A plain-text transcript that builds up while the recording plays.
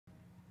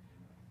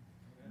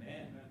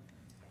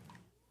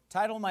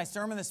Title of my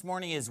sermon this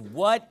morning is,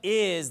 What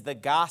is the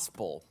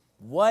Gospel?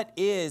 What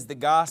is the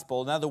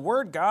gospel? Now, the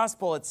word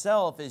gospel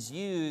itself is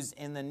used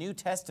in the New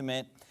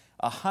Testament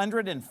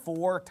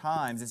 104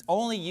 times. It's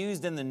only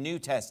used in the New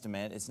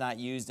Testament. It's not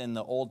used in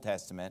the Old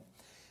Testament.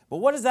 But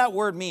what does that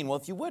word mean? Well,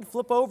 if you would,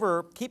 flip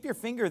over, keep your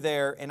finger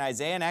there in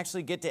Isaiah and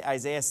actually get to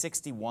Isaiah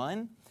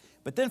 61.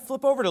 But then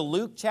flip over to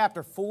Luke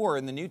chapter 4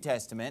 in the New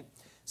Testament.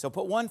 So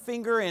put one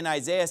finger in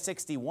Isaiah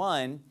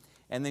 61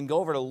 and then go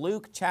over to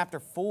Luke chapter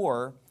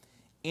 4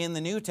 in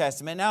the New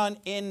Testament. Now,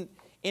 in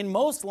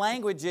most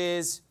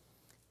languages,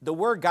 the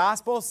word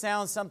gospel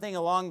sounds something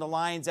along the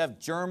lines of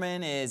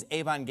German is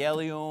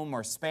evangelium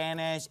or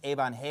Spanish,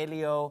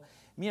 evangelio.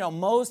 You know,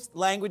 most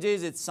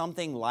languages, it's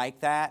something like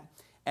that.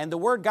 And the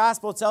word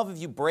gospel itself, if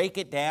you break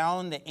it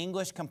down, the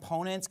English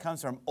components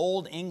comes from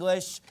Old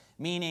English,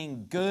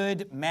 meaning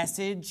good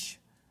message.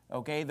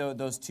 Okay,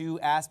 those two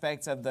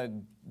aspects of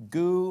the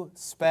gu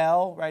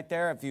spell right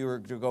there, if you were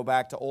to go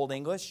back to Old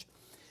English.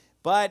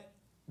 But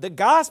the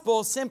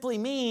gospel simply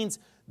means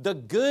the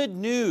good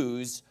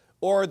news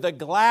or the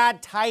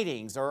glad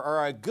tidings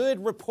or a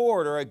good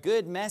report or a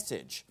good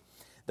message.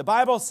 The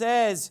Bible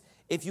says,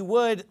 if you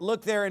would,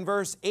 look there in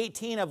verse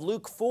 18 of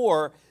Luke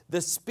 4,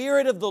 the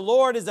Spirit of the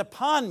Lord is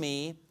upon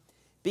me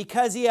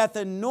because He hath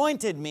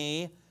anointed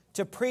me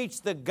to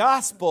preach the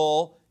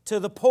gospel to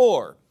the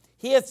poor.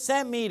 He hath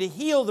sent me to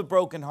heal the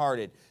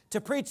brokenhearted, to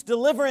preach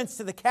deliverance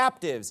to the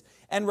captives,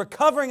 and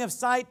recovering of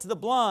sight to the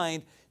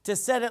blind, to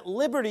set at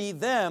liberty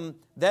them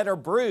that are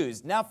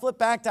bruised. Now flip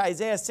back to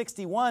Isaiah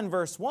 61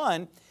 verse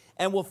 1,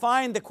 and we'll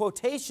find the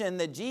quotation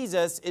that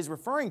Jesus is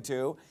referring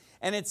to.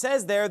 And it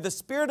says there, the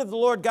Spirit of the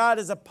Lord God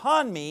is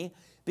upon me,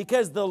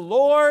 because the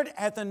Lord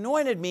hath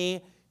anointed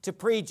me to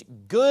preach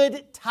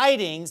good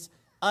tidings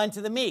unto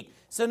the meek.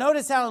 So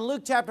notice how in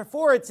Luke chapter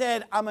 4 it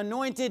said, I'm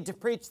anointed to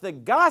preach the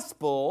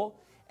gospel.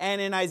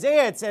 And in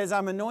Isaiah it says,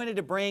 I'm anointed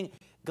to bring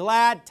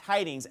glad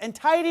tidings. And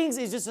tidings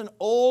is just an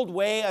old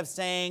way of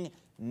saying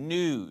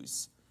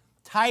news.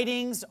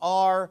 Tidings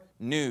are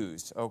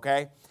news,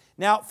 okay?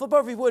 Now, flip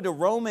over, if you would, to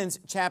Romans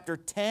chapter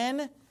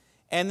 10,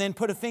 and then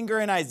put a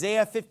finger in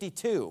Isaiah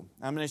 52.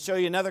 I'm going to show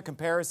you another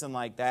comparison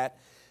like that.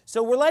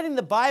 So we're letting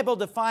the Bible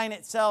define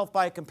itself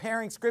by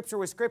comparing Scripture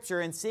with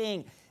Scripture and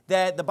seeing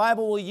that the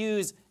Bible will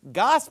use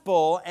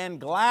gospel and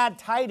glad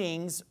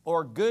tidings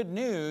or good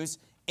news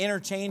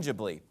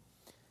interchangeably.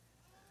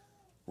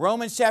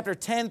 Romans chapter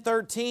 10,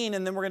 13,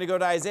 and then we're going to go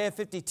to Isaiah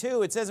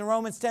 52. It says in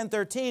Romans 10,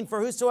 13,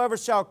 for whosoever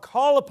shall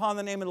call upon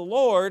the name of the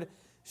Lord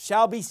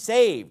shall be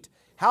saved.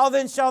 How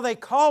then shall they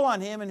call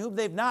on Him in whom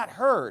they've not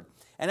heard?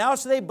 And how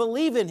shall they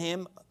believe in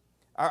Him?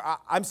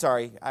 I'm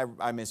sorry,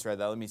 I misread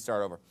that. Let me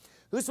start over.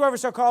 Whosoever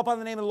shall call upon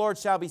the name of the Lord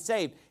shall be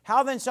saved.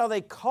 How then shall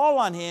they call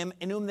on Him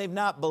in whom they've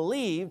not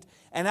believed?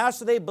 And how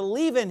shall they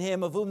believe in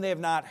Him of whom they have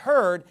not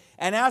heard?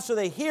 And how shall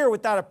they hear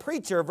without a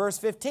preacher? Verse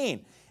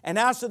 15. And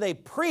how shall they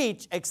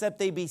preach except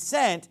they be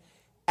sent,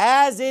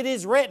 as it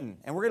is written?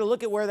 And we're going to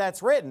look at where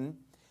that's written.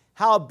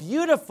 How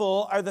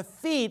beautiful are the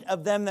feet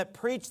of them that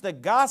preach the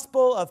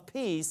gospel of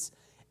peace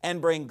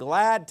and bring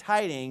glad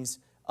tidings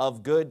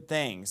of good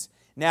things.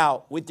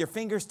 Now, with your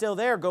finger still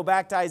there, go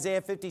back to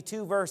Isaiah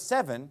 52, verse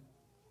 7.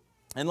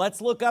 And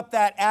let's look up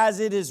that as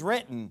it is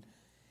written.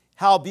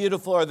 How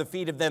beautiful are the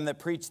feet of them that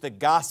preach the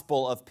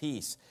gospel of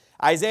peace.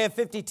 Isaiah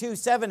 52,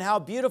 7. How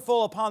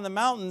beautiful upon the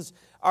mountains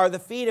are the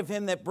feet of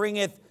him that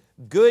bringeth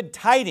good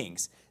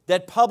tidings,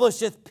 that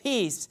publisheth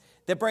peace,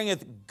 that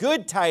bringeth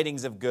good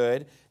tidings of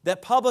good,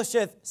 that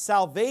publisheth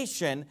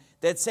salvation,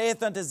 that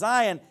saith unto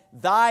Zion,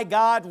 thy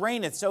God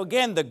reigneth. So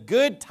again, the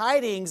good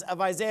tidings of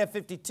Isaiah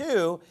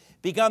 52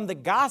 become the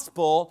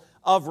gospel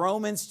of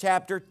Romans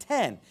chapter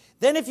 10.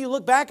 Then if you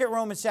look back at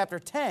Romans chapter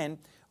 10,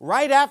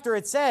 right after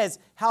it says,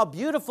 how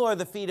beautiful are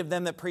the feet of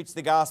them that preach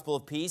the gospel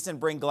of peace and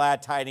bring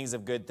glad tidings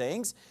of good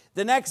things.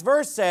 The next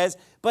verse says,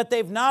 but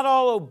they've not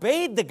all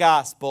obeyed the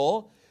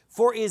gospel,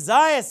 for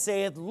Isaiah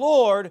saith,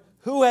 Lord,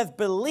 who hath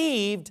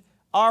believed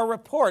our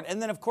report? And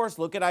then, of course,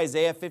 look at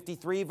Isaiah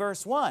 53,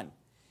 verse 1.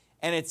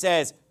 And it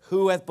says,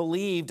 who hath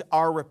believed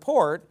our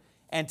report,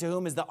 and to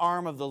whom is the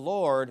arm of the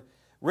Lord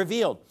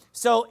revealed?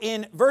 So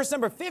in verse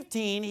number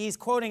 15, he's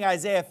quoting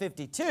Isaiah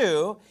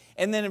 52.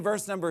 And then in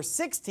verse number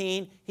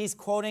 16, he's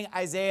quoting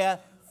Isaiah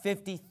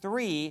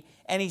 53.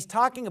 And he's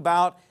talking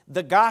about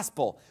the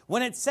gospel.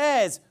 When it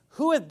says,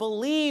 who hath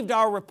believed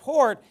our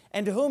report,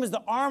 and to whom is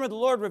the arm of the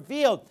Lord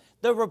revealed?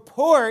 The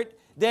report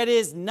that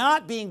is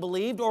not being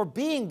believed or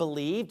being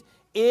believed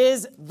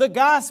is the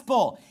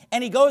gospel.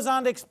 And he goes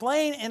on to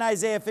explain in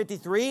Isaiah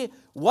 53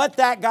 what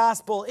that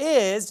gospel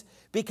is,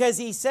 because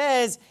he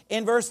says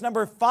in verse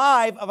number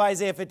 5 of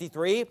Isaiah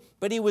 53,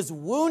 but he was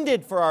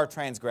wounded for our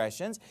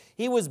transgressions,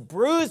 he was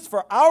bruised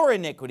for our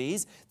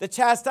iniquities, the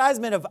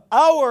chastisement of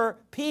our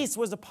peace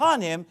was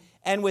upon him,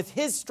 and with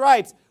his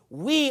stripes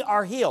we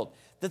are healed.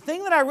 The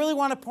thing that I really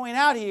want to point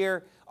out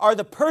here are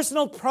the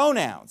personal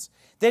pronouns,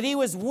 that he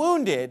was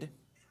wounded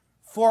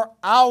for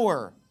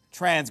our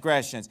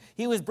transgressions.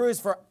 He was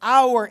bruised for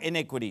our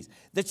iniquities.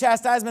 The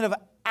chastisement of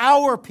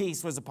our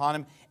peace was upon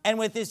him, and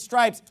with his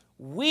stripes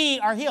we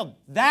are healed.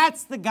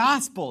 That's the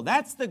gospel.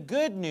 That's the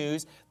good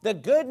news. The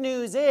good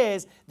news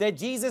is that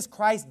Jesus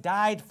Christ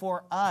died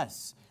for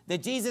us, that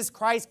Jesus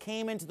Christ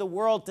came into the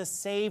world to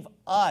save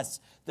us.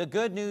 The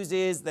good news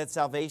is that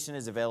salvation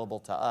is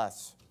available to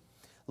us.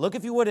 Look,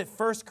 if you would, at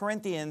 1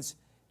 Corinthians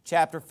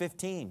chapter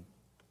 15.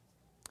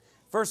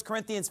 1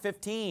 Corinthians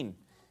 15.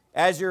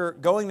 As you're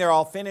going there,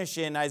 I'll finish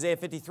in Isaiah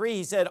 53.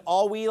 He said,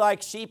 all we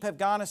like sheep have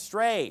gone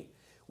astray.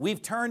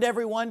 We've turned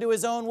every one to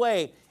his own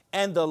way,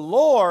 and the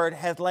Lord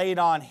hath laid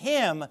on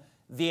him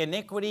the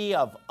iniquity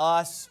of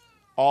us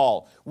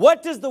all.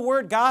 What does the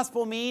word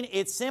gospel mean?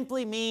 It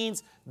simply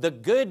means the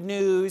good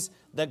news,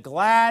 the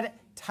glad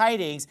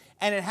tidings,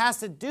 and it has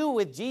to do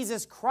with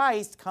Jesus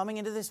Christ coming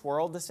into this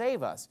world to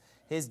save us.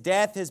 His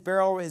death, his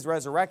burial, his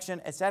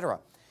resurrection, etc.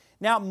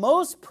 Now,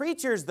 most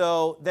preachers,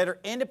 though, that are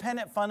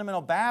independent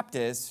fundamental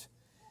Baptists,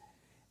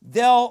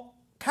 they'll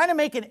kind of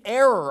make an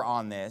error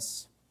on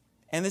this,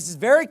 and this is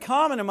very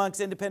common amongst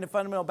independent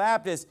fundamental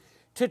Baptists,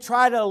 to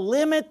try to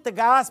limit the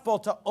gospel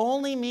to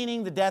only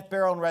meaning the death,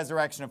 burial, and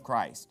resurrection of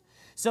Christ.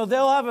 So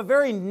they'll have a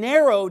very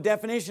narrow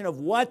definition of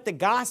what the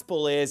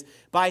gospel is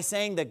by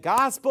saying the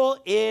gospel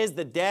is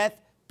the death,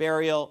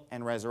 burial,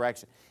 and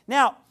resurrection.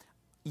 Now,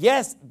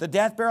 yes, the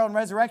death, burial, and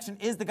resurrection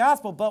is the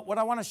gospel, but what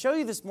I want to show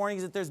you this morning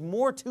is that there's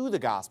more to the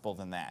gospel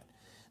than that.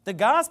 The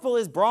gospel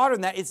is broader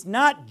than that. It's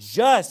not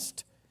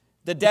just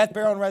the death,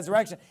 burial, and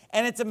resurrection.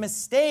 And it's a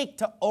mistake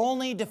to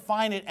only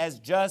define it as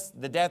just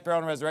the death, burial,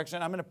 and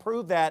resurrection. I'm going to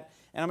prove that,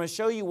 and I'm going to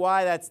show you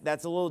why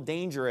that's a little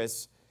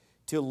dangerous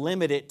to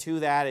limit it to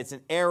that. It's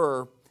an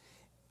error.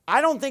 I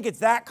don't think it's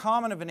that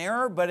common of an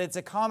error, but it's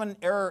a common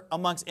error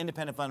amongst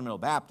independent fundamental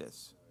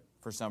Baptists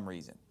for some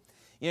reason.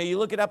 You know, you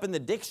look it up in the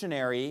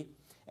dictionary,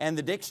 and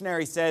the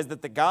dictionary says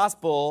that the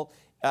gospel,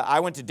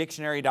 I went to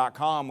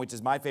dictionary.com, which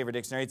is my favorite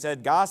dictionary. It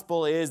said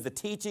gospel is the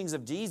teachings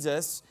of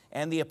Jesus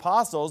and the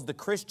apostles, the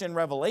Christian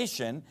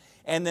revelation.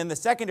 And then the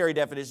secondary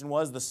definition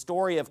was the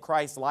story of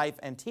Christ's life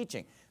and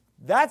teaching.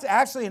 That's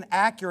actually an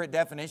accurate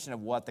definition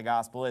of what the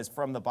gospel is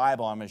from the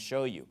Bible. I'm going to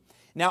show you.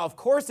 Now, of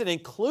course, it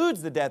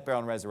includes the death, burial,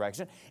 and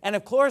resurrection. And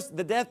of course,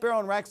 the death,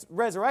 burial, and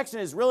resurrection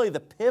is really the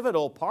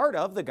pivotal part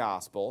of the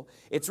gospel.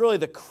 It's really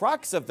the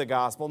crux of the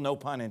gospel, no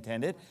pun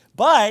intended.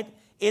 But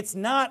it's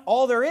not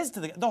all there is to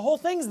the whole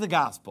thing's the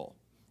gospel.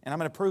 And I'm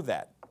going to prove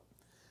that.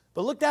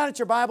 But look down at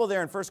your Bible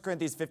there in 1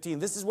 Corinthians 15.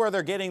 This is where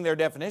they're getting their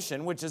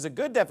definition, which is a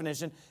good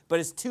definition, but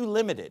it's too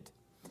limited.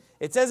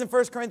 It says in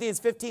 1 Corinthians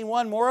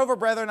 15:1, moreover,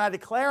 brethren, I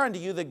declare unto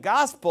you the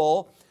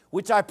gospel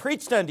which I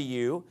preached unto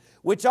you,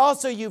 which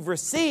also you've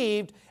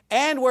received,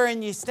 and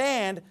wherein ye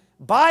stand,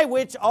 by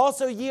which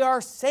also ye are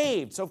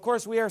saved. So, of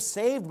course, we are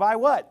saved by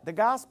what? The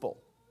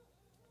gospel.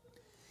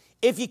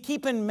 If you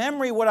keep in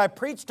memory what I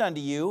preached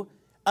unto you,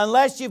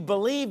 unless you've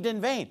believed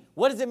in vain.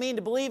 What does it mean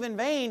to believe in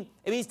vain?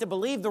 It means to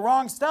believe the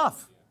wrong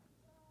stuff.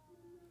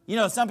 You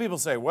know, some people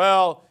say,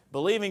 well,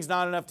 believing's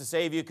not enough to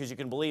save you because you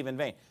can believe in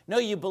vain. No,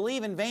 you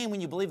believe in vain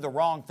when you believe the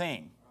wrong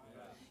thing.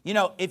 You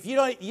know, if you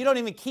don't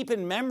even keep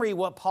in memory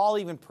what Paul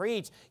even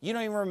preached, you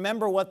don't even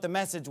remember what the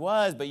message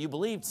was, but you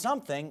believed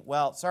something,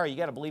 well, sorry, you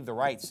got to believe the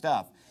right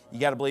stuff. You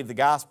got to believe the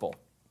gospel.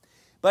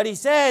 But he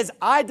says,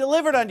 I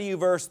delivered unto you,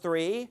 verse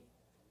 3,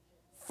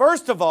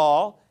 first of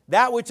all,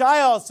 that which I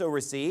also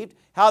received,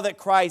 how that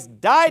Christ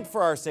died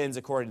for our sins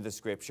according to the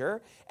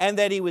Scripture, and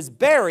that he was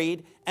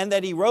buried, and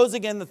that he rose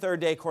again the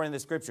third day according to the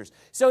Scriptures.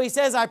 So he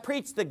says, I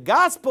preached the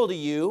gospel to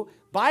you,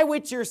 by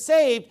which you're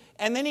saved,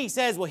 and then he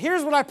says, well,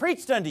 here's what I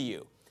preached unto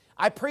you.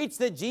 I preached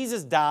that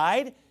Jesus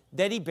died,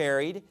 that he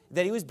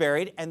was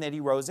buried, and that he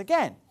rose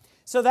again.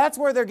 So that's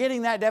where they're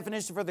getting that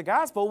definition for the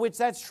gospel, which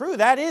that's true.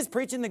 That is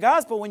preaching the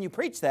gospel when you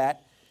preach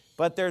that,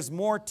 but there's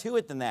more to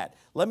it than that.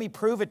 Let me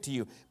prove it to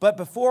you. But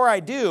before I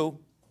do,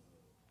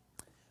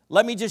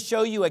 let me just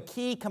show you a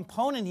key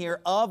component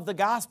here of the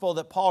gospel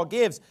that Paul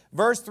gives.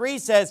 Verse 3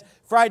 says,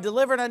 for I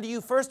delivered unto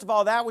you first of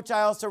all that which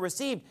I also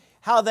received,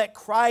 how that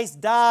Christ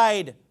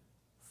died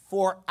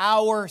for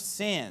our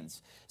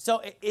sins.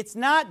 So it's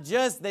not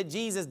just that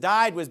Jesus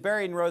died, was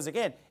buried, and rose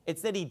again.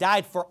 It's that he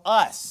died for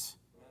us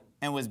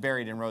and was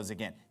buried and rose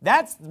again.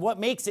 That's what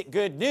makes it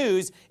good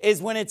news,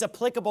 is when it's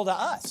applicable to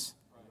us.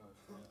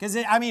 Because,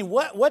 I mean,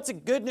 what's a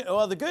good news?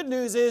 Well, the good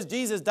news is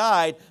Jesus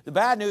died. The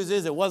bad news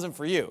is it wasn't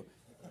for you.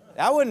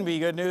 That wouldn't be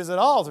good news at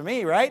all to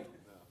me, right?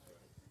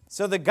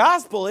 So the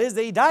gospel is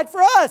that he died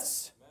for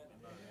us.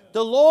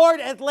 The Lord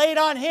hath laid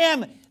on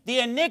him the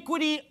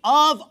iniquity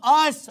of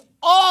us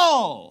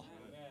all.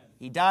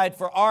 He died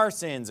for our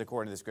sins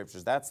according to the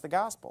Scriptures. That's the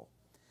gospel.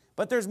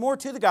 But there's more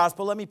to the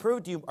gospel. Let me prove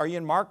it to you. Are you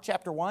in Mark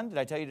chapter 1? Did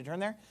I tell you to turn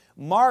there?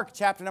 Mark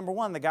chapter number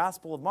 1, the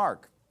Gospel of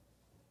Mark.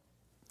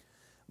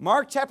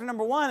 Mark chapter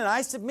number 1, and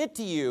I submit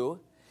to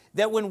you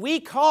that when we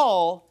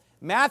call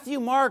Matthew,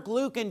 Mark,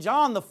 Luke, and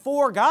John the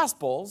four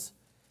Gospels,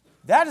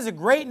 that is a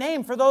great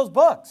name for those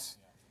books.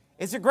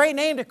 It's a great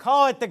name to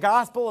call it the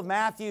Gospel of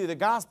Matthew, the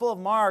Gospel of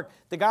Mark,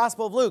 the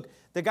Gospel of Luke,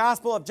 the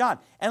Gospel of John.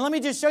 And let me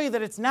just show you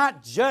that it's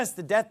not just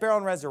the death, burial,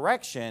 and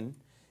resurrection,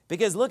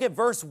 because look at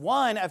verse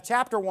 1 of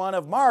chapter 1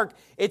 of Mark.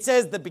 It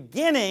says the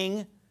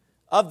beginning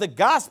of the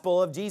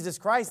gospel of Jesus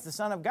Christ, the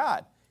Son of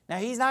God. Now,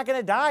 he's not going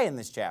to die in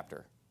this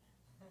chapter.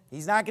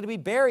 He's not going to be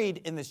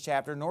buried in this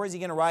chapter, nor is he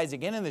going to rise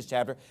again in this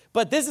chapter.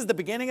 But this is the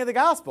beginning of the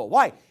gospel.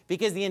 Why?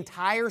 Because the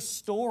entire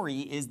story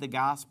is the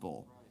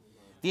gospel.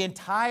 The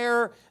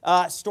entire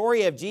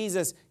story of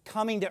Jesus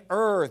coming to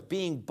earth,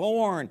 being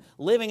born,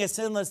 living a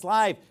sinless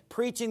life,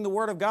 preaching the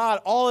Word of God,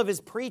 all of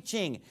his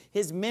preaching,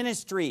 his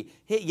ministry,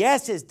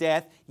 yes, his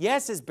death,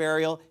 yes, his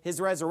burial,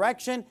 his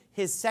resurrection,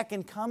 his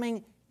second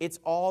coming, it's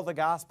all the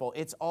gospel.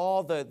 It's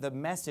all the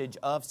message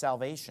of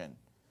salvation,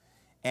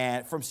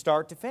 and from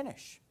start to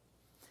finish.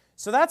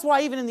 So that's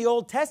why even in the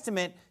Old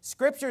Testament,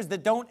 scriptures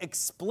that don't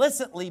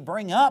explicitly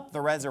bring up the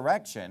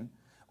resurrection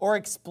or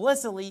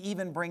explicitly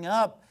even bring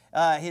up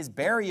his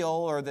burial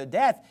or the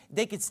death,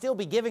 they could still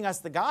be giving us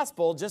the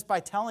gospel just by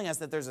telling us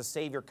that there's a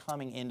Savior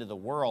coming into the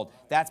world.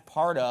 That's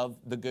part of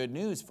the good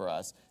news for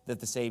us, that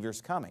the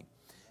Savior's coming.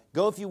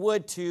 Go, if you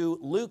would, to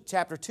Luke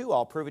chapter 2.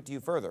 I'll prove it to you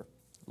further.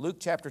 Luke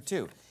chapter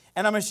 2.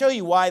 And I'm going to show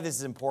you why this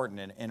is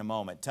important in a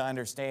moment, to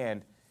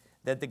understand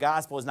that the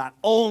gospel is not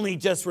only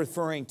just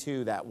referring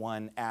to that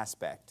one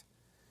aspect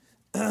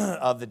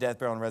of the death,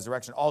 burial, and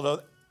resurrection, although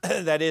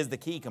that is the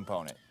key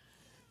component.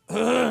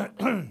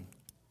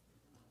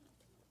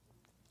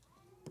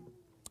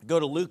 Go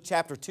to Luke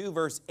chapter 2,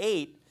 verse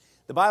 8.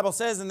 The Bible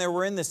says, "And there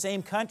were in the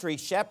same country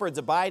shepherds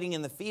abiding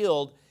in the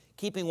field,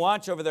 keeping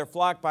watch over their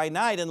flock by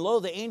night. And lo,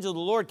 the angel of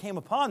the Lord came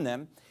upon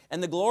them,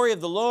 and the glory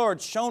of the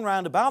Lord shone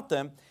round about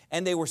them,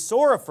 and they were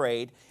sore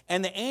afraid.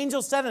 And the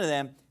angel said unto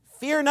them,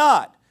 Fear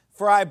not,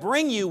 for I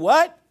bring you"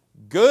 what?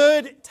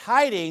 "Good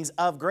tidings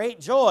of great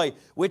joy,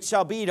 which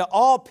shall be to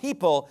all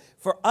people.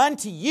 For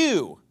unto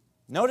you,"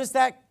 notice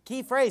that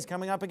key phrase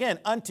coming up again,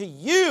 "unto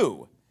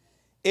you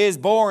is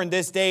born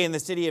this day in the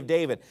city of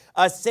David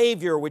a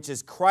Savior, which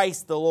is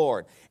Christ the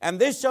Lord. And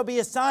this shall be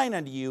a sign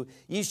unto you.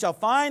 Ye shall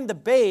find the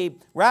babe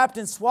wrapped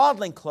in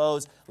swaddling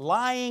clothes,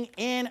 lying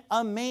in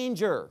a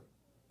manger."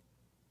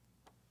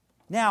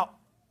 Now,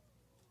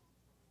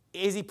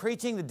 is he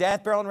preaching the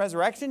death, burial, and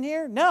resurrection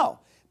here? No.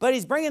 But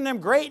he's bringing them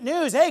great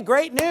news. Hey,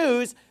 great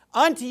news.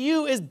 Unto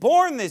you is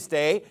born this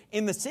day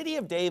in the city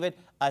of David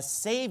a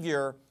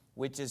Savior,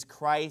 which is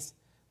Christ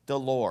the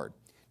Lord.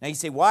 Now you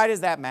say, why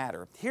does that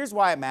matter? Here's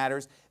why it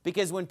matters.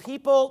 Because when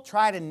people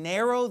try to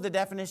narrow the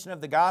definition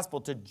of the gospel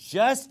to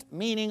just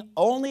meaning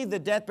only the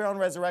death, burial, and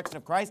resurrection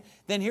of Christ,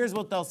 then here's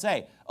what they'll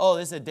say. Oh,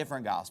 this is a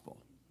different gospel.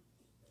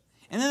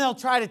 And then they'll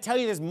try to tell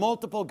you there's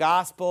multiple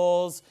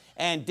gospels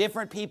and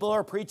different people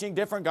are preaching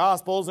different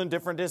gospels and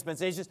different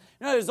dispensations.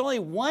 No, there's only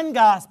one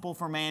gospel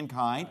for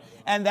mankind,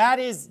 and that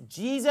is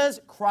Jesus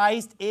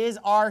Christ is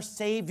our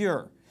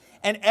Savior.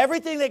 And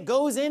everything that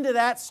goes into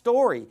that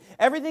story,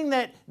 everything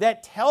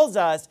that tells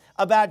us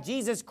about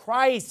Jesus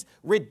Christ's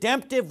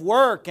redemptive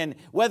work, and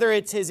whether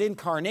it's his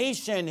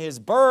incarnation, his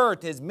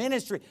birth, his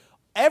ministry,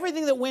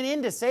 everything that went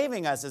into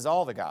saving us is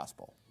all the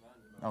gospel.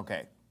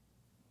 Okay.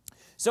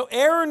 So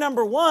error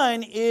number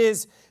one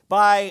is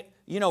by,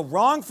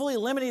 wrongfully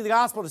limiting the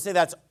gospel to say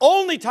that's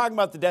only talking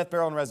about the death,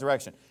 burial, and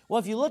resurrection. Well,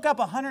 if you look up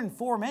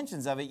 104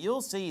 mentions of it,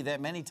 you'll see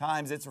that many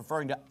times it's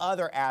referring to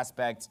other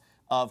aspects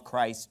of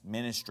Christ's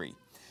ministry.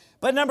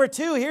 But number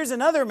two, here's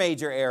another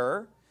major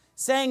error,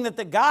 saying that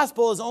the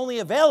gospel is only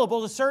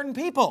available to certain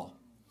people.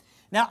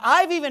 Now,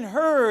 I've even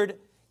heard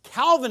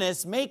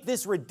Calvinists make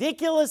this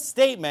ridiculous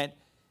statement.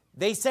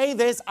 They say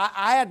this.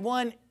 I had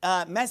one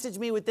message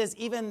me with this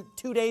even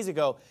 2 days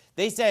ago.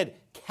 They said,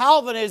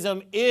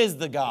 Calvinism is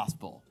the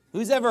gospel.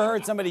 Who's ever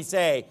heard somebody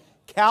say,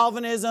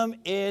 Calvinism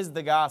is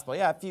the gospel?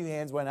 Yeah, a few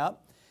hands went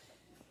up.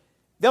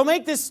 They'll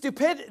make this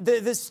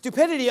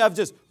stupidity of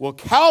just, well,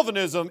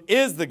 Calvinism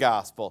is the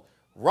gospel.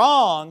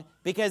 Wrong,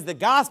 because the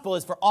gospel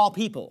is for all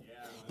people.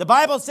 The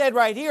Bible said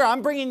right here,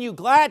 I'm bringing you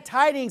glad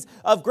tidings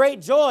of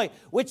great joy,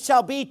 which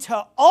shall be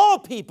to all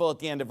people at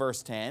the end of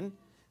verse 10.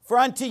 For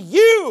unto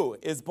you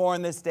is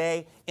born this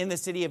day in the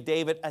city of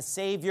David a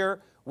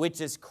Savior, which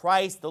is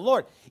Christ the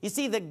Lord. You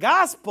see, the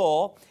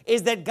gospel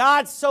is that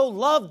God so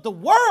loved the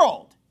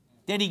world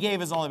that he gave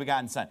his only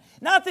begotten Son.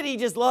 Not that he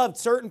just loved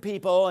certain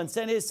people and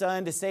sent his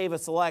Son to save a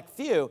select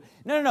few.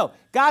 No.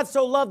 God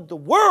so loved the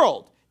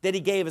world that he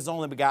gave his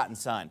only begotten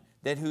Son,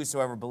 that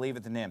whosoever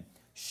believeth in him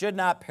should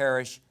not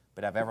perish,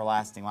 but have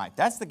everlasting life.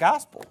 That's the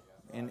gospel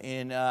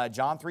in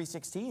John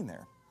 3:16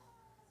 there.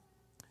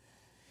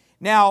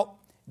 Now,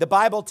 the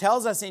Bible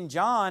tells us in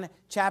John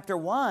chapter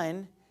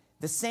 1,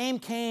 the same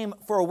came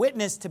for a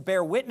witness to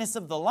bear witness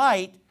of the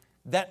light,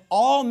 that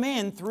all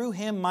men through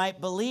him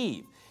might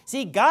believe.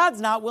 See, God's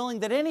not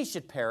willing that any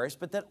should perish,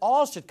 but that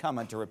all should come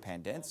unto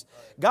repentance.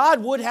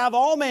 God would have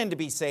all men to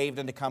be saved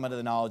and to come unto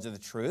the knowledge of the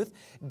truth.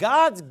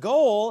 God's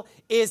goal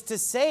is to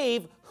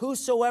save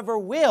whosoever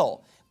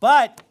will.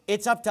 But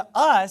it's up to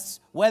us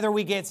whether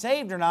we get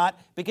saved or not,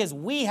 because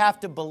we have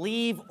to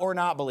believe or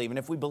not believe. And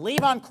if we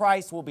believe on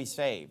Christ, we'll be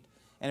saved.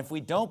 And if we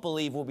don't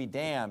believe, we'll be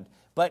damned.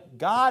 But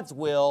God's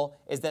will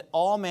is that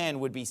all men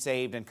would be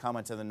saved and come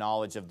unto the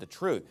knowledge of the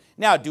truth.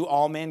 Now, do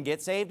all men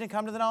get saved and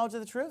come to the knowledge of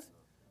the truth?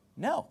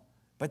 No,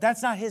 but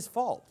that's not his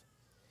fault.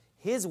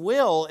 His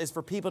will is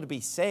for people to be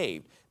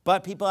saved.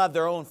 but people have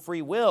their own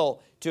free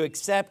will to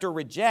accept or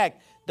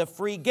reject the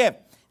free gift.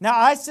 Now,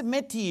 I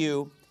submit to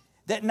you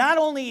that not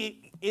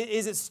only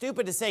is it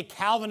stupid to say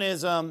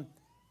Calvinism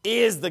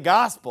is the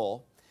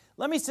gospel,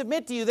 let me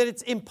submit to you that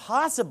it's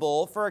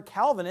impossible for a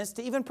Calvinist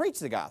to even preach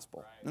the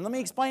gospel. And let me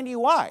explain to you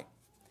why.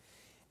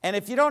 And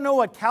if you don't know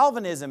what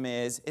Calvinism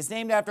is, it's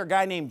named after a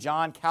guy named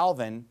John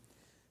Calvin,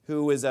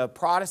 who was a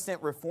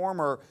Protestant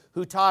reformer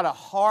who taught a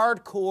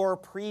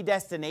hardcore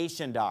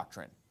predestination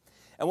doctrine.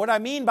 And what I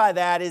mean by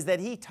that is that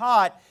he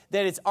taught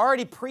that it's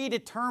already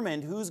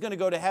predetermined who's going to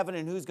go to heaven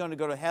and who's going to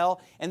go to hell,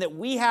 and that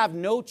we have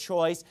no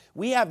choice,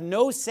 we have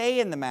no say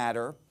in the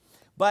matter,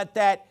 but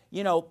that,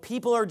 you know,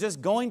 people are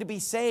just going to be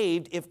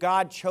saved if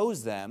God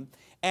chose them.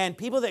 And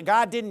people that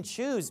God didn't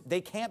choose,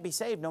 they can't be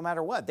saved no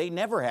matter what. They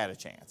never had a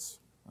chance.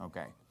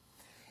 Okay.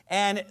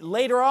 And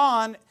later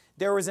on,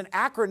 there was an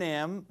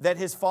acronym that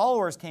his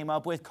followers came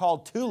up with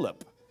called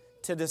TULIP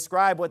to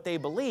describe what they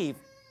believe.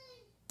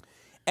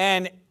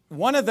 And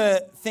one of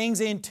the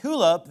things in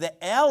TULIP,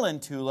 the L in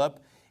TULIP,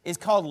 is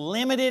called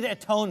limited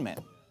atonement.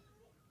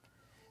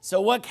 So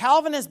what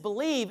Calvinists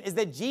believe is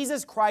that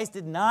Jesus Christ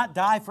did not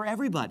die for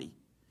everybody.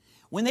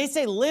 When they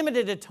say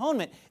limited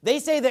atonement, they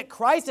say that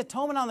Christ's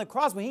atonement on the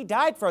cross, when He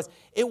died for us,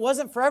 it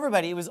wasn't for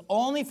everybody. It was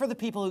only for the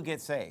people who get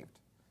saved.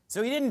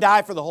 So He didn't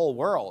die for the whole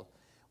world.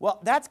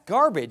 Well, that's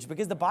garbage,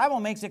 because the Bible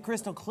makes it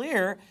crystal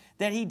clear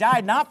that He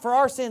died not for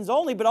our sins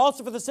only, but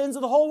also for the sins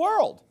of the whole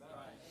world.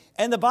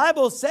 And the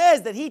Bible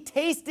says that He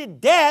tasted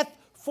death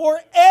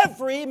for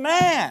every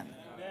man.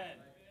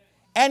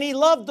 And He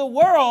loved the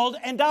world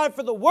and died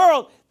for the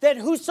world, that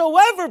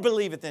whosoever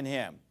believeth in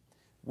Him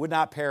would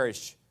not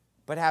perish,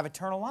 but have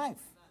eternal life.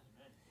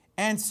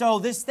 And so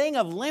this thing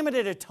of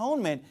limited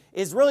atonement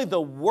is really the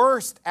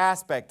worst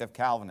aspect of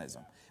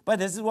Calvinism. But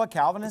this is what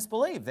Calvinists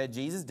believe, that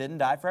Jesus didn't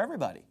die for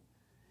everybody,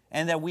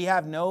 and that we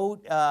have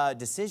no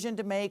decision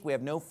to make, we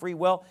have no free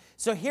will.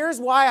 So here's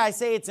why I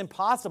say it's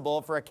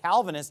impossible for a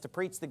Calvinist to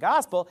preach the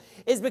gospel,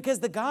 is because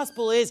the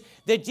gospel is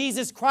that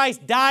Jesus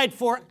Christ died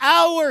for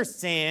our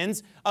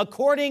sins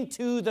according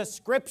to the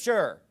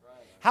Scripture.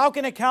 How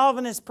can a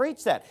Calvinist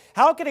preach that?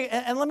 How can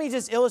and let me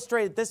just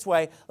illustrate it this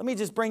way. Let me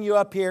just bring you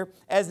up here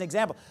as an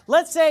example.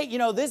 Let's say, you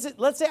know,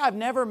 let's say I've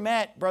never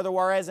met Brother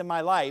Juarez in my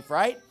life,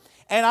 right?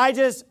 And I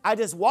just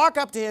walk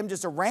up to him,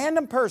 just a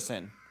random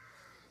person.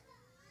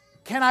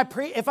 Can I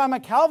if I'm a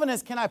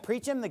Calvinist, can I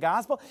preach him the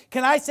gospel?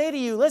 Can I say to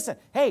you, listen,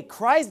 hey,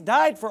 Christ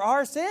died for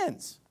our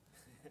sins.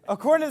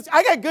 According to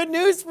I got good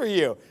news for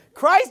you.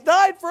 Christ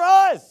died for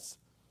us.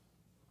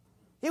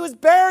 He was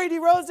buried, He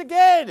rose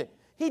again.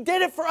 He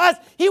did it for us.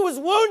 He was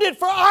wounded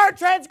for our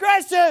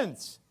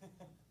transgressions.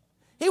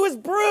 He was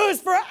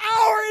bruised for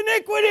our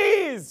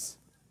iniquities.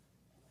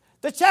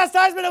 The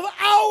chastisement of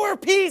our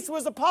peace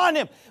was upon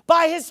Him.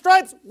 By His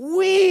stripes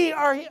we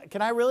are healed.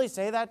 Can I really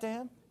say that to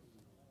him?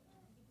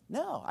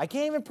 No, I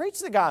can't even preach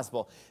the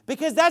gospel,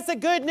 because that's the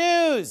good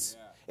news,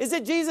 is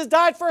that Jesus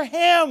died for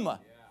him.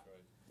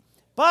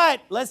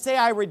 But let's say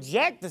I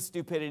reject the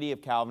stupidity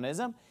of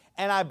Calvinism,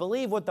 and I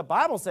believe what the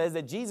Bible says,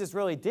 that Jesus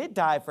really did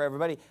die for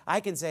everybody. I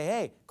can say,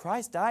 hey,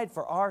 Christ died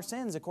for our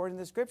sins according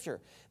to the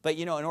Scripture. But,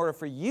 you know, in order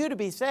for you to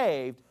be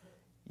saved,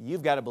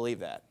 you've got to believe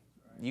that.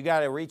 You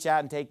got to reach out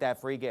and take that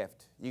free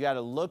gift. You got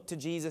to look to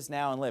Jesus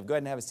now and live. Go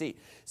ahead and have a seat.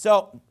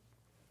 So,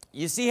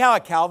 you see how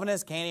a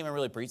Calvinist can't even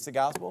really preach the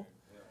gospel?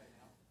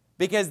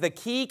 Because the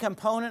key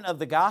component of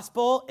the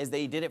gospel is that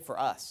He did it for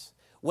us.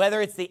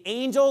 Whether it's the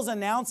angels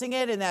announcing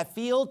it in that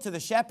field to the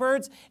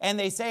shepherds, and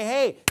they say,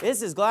 hey,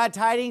 this is glad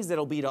tidings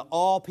that'll be to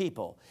all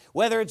people.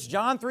 Whether it's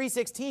John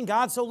 3:16,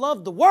 God so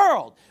loved the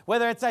world.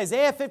 Whether it's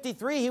Isaiah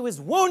 53, He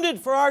was wounded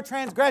for our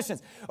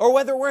transgressions. Or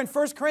whether we're in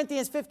 1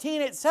 Corinthians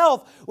 15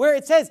 itself, where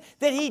it says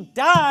that He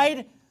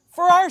died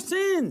for our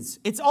sins.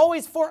 It's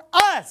always for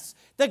us.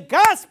 The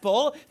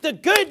gospel, the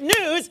good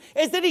news,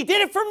 is that He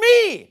did it for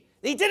me.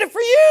 He did it for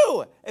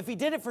you. If He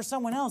did it for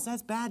someone else,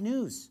 that's bad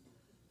news.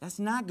 That's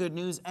not good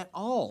news at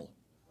all.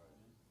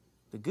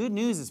 The good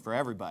news is for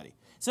everybody.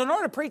 So in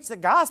order to preach the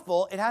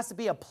gospel, it has to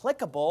be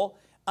applicable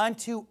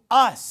unto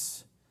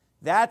us.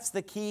 That's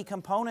the key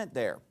component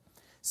there.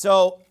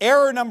 So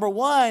error number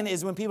one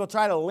is when people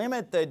try to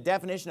limit the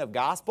definition of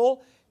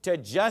gospel to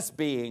just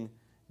being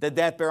the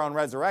death, burial, and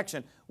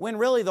resurrection, when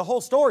really the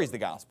whole story is the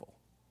gospel.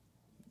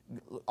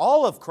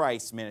 All of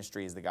Christ's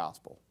ministry is the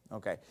gospel.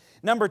 Okay.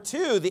 Number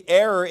two, the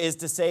error is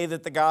to say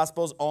that the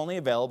gospel is only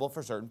available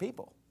for certain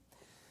people.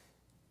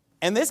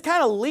 And this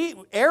kind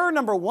of error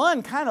number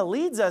one kind of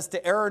leads us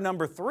to error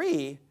number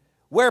three,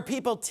 where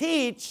people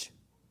teach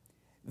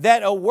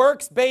that a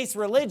works-based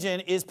religion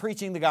is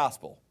preaching the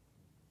gospel.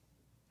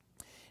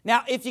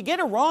 Now, if you get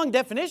a wrong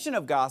definition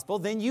of gospel,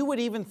 then you would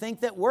even think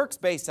that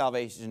works-based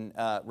salvation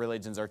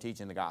religions are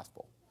teaching the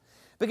gospel.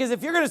 Because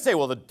if you're going to say,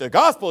 well, the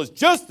gospel is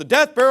just the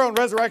death, burial, and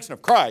resurrection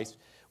of Christ,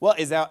 well,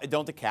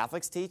 don't the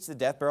Catholics teach the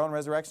death, burial, and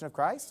resurrection of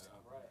Christ?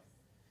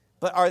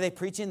 But are they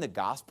preaching the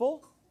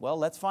gospel? Well,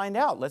 let's find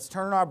out. Let's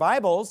turn our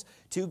Bibles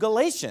to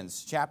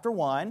Galatians chapter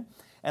 1,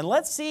 and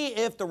let's see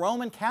if the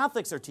Roman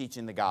Catholics are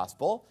teaching the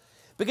gospel,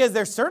 because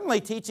they're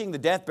certainly teaching the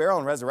death, burial,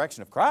 and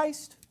resurrection of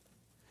Christ.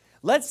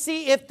 Let's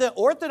see if the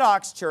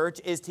Orthodox Church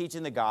is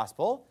teaching the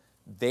gospel.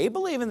 They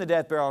believe in the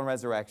death, burial, and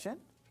resurrection.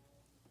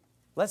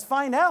 Let's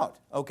find out,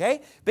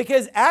 okay?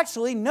 Because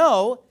actually,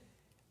 no,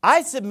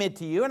 I submit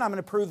to you, and I'm going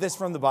to prove this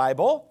from the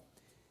Bible,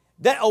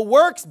 that a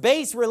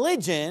works-based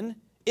religion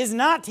is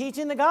not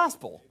teaching the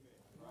gospel.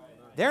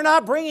 They're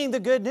not bringing the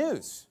good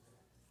news.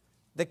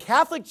 The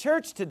Catholic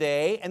Church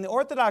today and the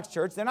Orthodox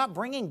Church, they're not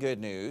bringing good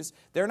news.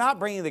 They're not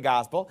bringing the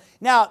gospel.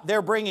 Now,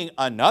 they're bringing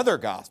another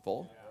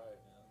gospel,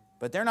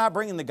 but they're not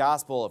bringing the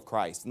gospel of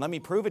Christ. And let me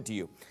prove it to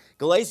you.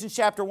 Galatians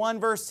chapter 1,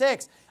 verse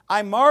 6,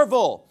 I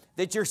marvel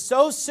that you're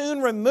so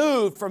soon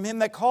removed from him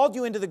that called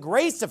you into the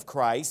grace of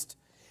Christ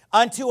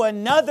unto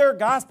another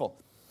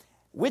gospel,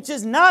 which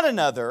is not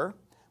another,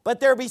 but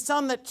there be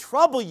some that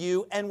trouble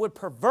you and would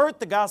pervert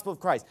the gospel of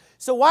Christ.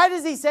 So why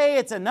does he say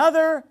it's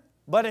another,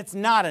 but it's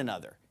not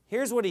another?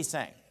 Here's what he's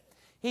saying.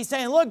 He's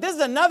saying, look, this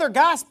is another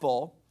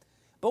gospel,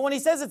 but when he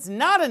says it's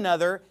not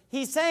another,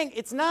 he's saying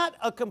it's not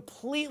a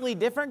completely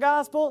different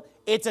gospel,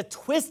 it's a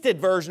twisted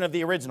version of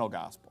the original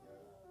gospel.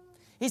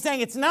 He's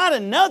saying it's not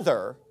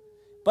another,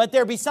 but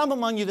there be some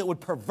among you that would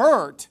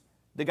pervert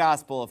the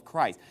gospel of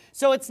Christ.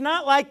 So it's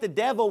not like the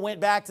devil went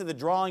back to the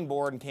drawing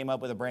board and came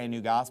up with a brand new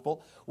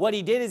gospel. What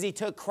he did is he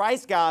took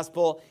Christ's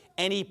gospel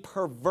and he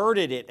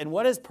perverted it. And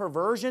what does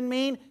perversion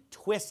mean?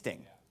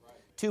 Twisting.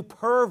 To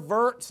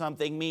pervert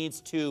something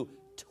means to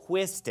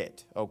twist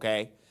it,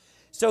 okay?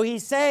 So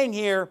he's saying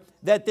here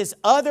that this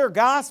other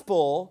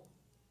gospel,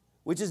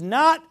 which is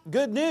not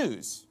good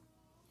news,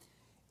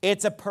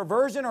 it's a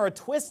perversion or a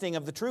twisting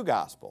of the true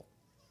gospel.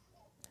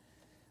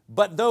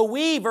 But though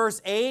we,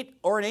 verse 8,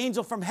 or an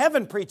angel from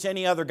heaven preach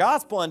any other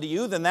gospel unto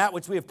you than that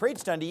which we have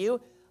preached unto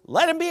you,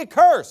 let him be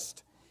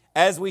accursed.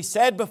 As we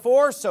said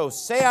before, so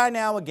say I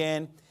now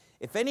again,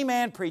 if any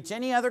man preach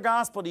any other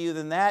gospel to you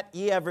than that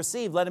ye have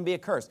received, let him be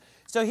accursed.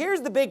 So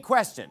here's the big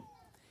question.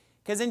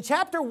 Because in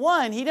chapter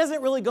 1, he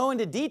doesn't really go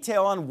into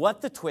detail on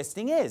what the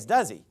twisting is,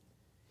 does he?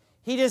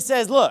 He just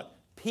says, look,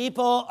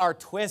 people are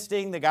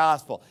twisting the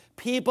gospel.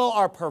 People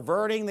are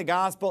perverting the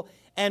gospel.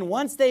 And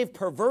once they've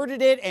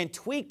perverted it and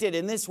tweaked it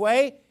in this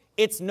way,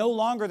 it's no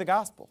longer the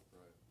gospel.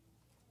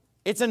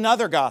 It's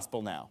another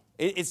gospel now.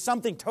 It's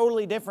something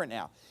totally different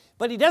now.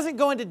 But he doesn't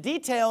go into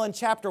detail in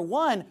chapter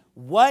 1,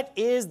 what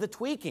is the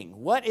tweaking?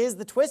 What is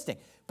the twisting?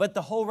 But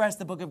the whole rest of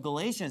the book of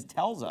Galatians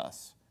tells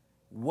us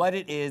what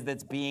it is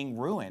that's being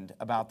ruined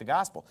about the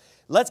gospel.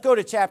 Let's go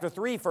to chapter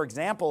 3, for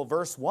example,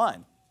 verse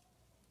 1.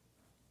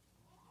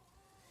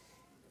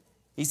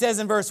 He says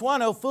in verse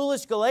 1, O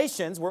foolish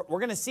Galatians, we're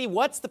going to see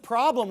what's the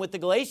problem with the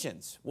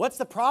Galatians. What's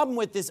the problem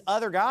with this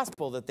other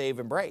gospel that they've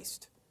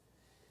embraced?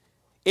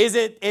 Is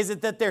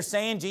it that they're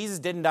saying Jesus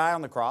didn't die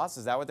on the cross?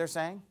 Is that what they're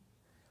saying?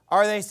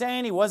 Are they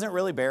saying he wasn't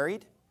really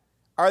buried?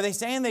 Are they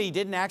saying that he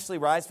didn't actually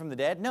rise from the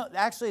dead? No,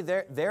 actually,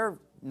 they're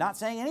not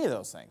saying any of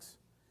those things.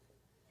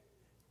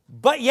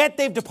 But yet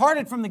they've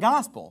departed from the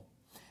gospel.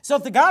 So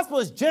if the gospel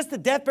is just the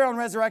death, burial, and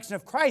resurrection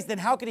of Christ, then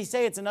how could he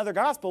say it's another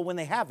gospel when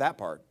they have that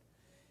part?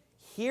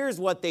 Here's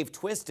what they've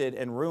twisted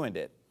and ruined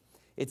it.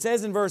 It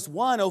says in verse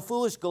 1, O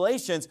foolish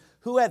Galatians,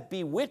 who hath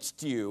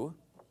bewitched you,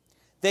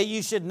 that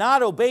you should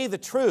not obey the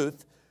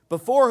truth,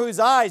 before whose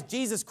eyes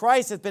Jesus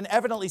Christ hath been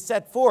evidently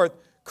set forth,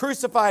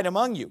 crucified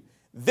among you.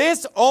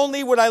 This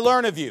only would I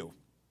learn of you.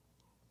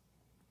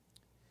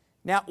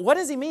 Now, what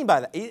does he mean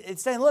by that?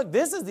 It's saying, look,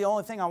 this is the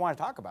only thing I want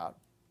to talk about.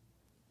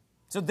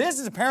 So this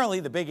is apparently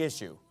the big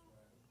issue.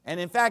 And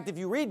in fact, if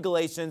you read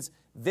Galatians,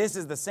 this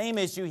is the same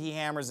issue he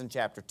hammers in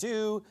chapter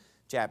 2,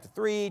 chapter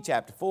 3,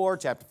 chapter 4,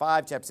 chapter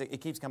 5, chapter 6.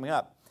 It keeps coming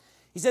up.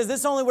 He says,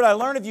 this only would I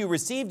learn of you.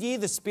 Received ye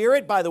the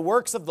Spirit by the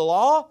works of the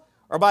law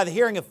or by the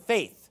hearing of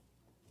faith?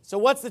 So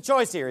what's the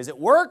choice here? Is it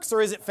works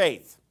or is it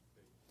faith?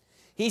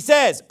 He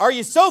says, are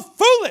you so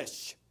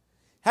foolish?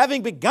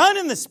 Having begun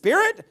in the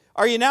Spirit,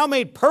 are you now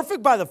made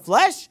perfect by the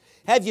flesh?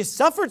 Have you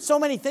suffered so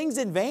many things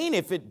in vain,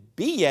 if it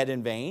be yet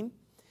in vain?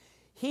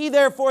 He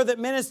therefore that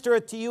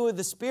ministereth to you with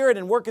the Spirit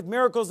and worketh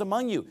miracles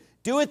among you,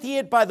 doeth he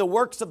it by the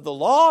works of the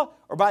law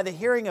or by the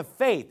hearing of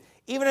faith?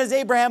 Even as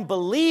Abraham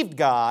believed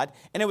God,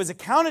 and it was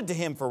accounted to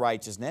him for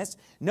righteousness.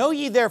 Know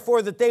ye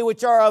therefore that they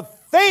which are of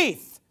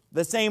faith,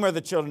 the same are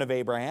the children of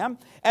Abraham.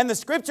 And the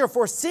Scripture,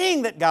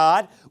 foreseeing that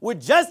God would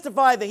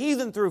justify the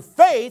heathen through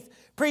faith,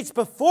 preached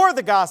before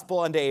the gospel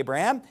unto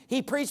Abraham.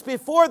 He preached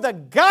before the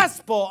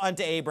gospel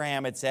unto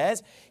Abraham, it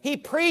says. He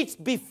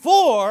preached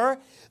before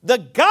the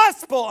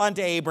gospel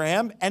unto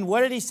Abraham. And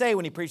what did he say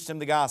when he preached him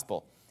the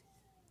gospel?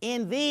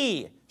 In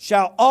thee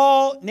shall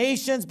all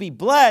nations be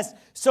blessed,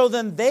 so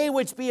then they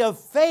which be of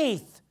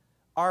faith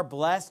are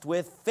blessed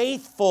with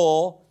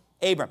faithful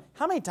Abraham.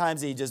 How many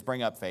times did he just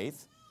bring up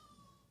faith?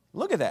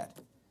 Look at that.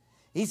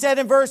 He said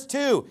in verse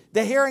 2,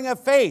 the hearing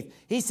of faith.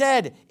 He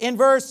said in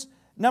verse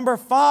number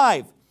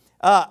 5,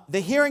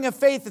 the hearing of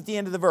faith at the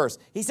end of the verse.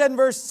 He said in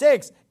verse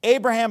 6,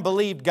 Abraham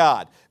believed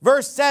God.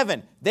 Verse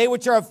 7, they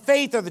which are of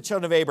faith are the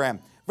children of Abraham.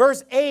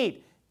 Verse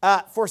 8,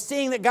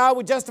 foreseeing that God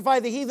would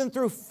justify the heathen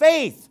through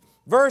faith.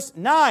 Verse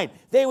 9,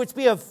 they which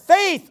be of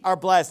faith are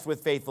blessed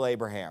with faithful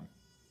Abraham.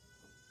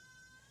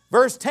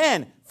 Verse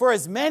 10, for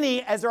as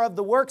many as are of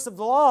the works of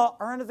the law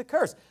are under the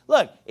curse.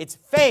 Look, it's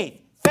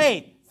faith,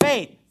 faith,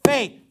 faith,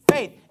 faith,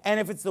 faith. And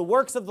if it's the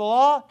works of the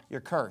law,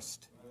 you're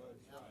cursed.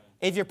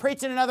 If you're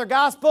preaching another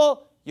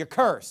gospel, you're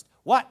cursed.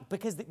 What?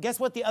 Because guess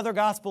what the other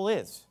gospel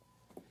is?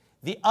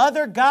 The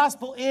other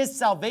gospel is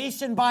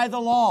salvation by the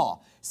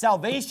law,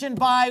 salvation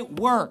by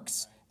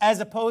works, as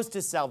opposed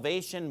to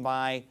salvation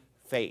by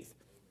faith.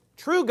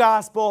 True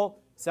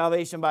gospel,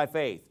 salvation by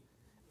faith.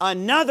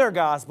 Another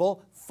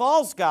gospel,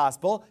 false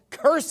gospel,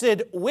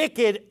 cursed,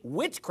 wicked,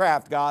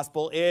 witchcraft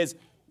gospel is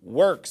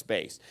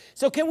works-based.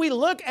 So can we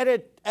look at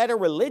a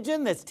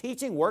religion that's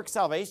teaching works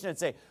salvation and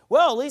say,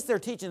 well, at least they're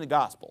teaching the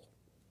gospel.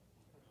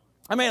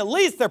 I mean, at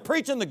least they're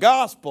preaching the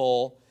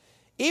gospel.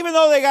 Even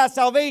though they got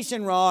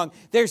salvation wrong,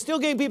 they're still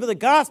giving people the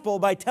gospel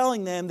by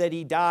telling them that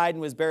he died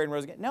and was buried and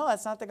rose again. No,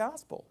 that's not the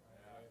gospel.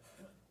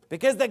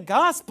 Because the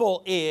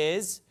gospel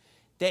is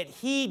that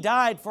he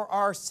died for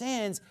our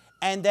sins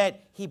and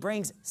that he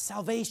brings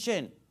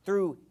salvation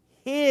through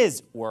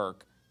his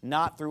work,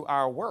 not through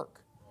our work.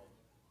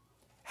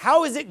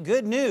 How is it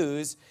good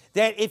news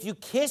that if you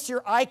kiss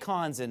your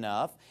icons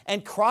enough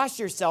and cross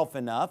yourself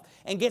enough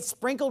and get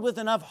sprinkled with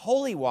enough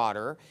holy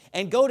water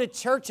and go to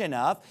church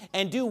enough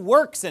and do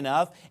works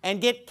enough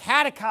and get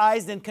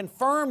catechized and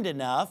confirmed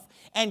enough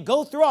and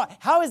go through all,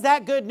 how is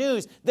that good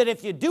news that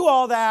if you do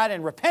all that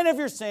and repent of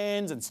your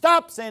sins and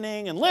stop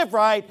sinning and live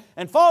right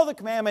and follow the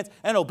commandments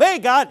and obey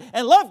God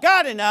and love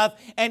God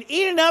enough and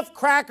eat enough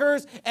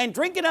crackers and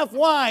drink enough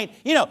wine,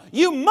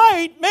 you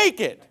might make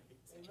it?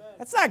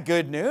 That's not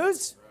good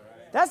news.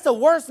 That's the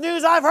worst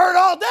news I've heard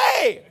all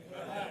day.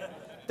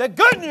 The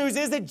good news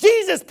is that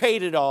Jesus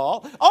paid it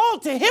all. All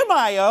to him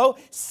I owe.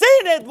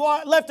 Sin had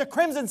left a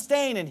crimson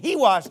stain and he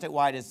washed it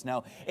white as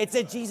snow. It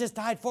said Jesus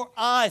died for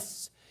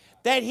us.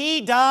 That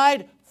he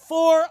died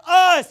for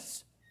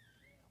us.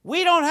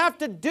 We don't have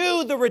to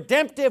do the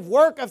redemptive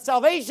work of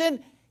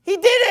salvation. He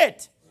did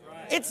it.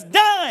 It's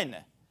done.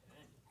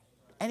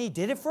 And he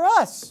did it for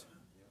us.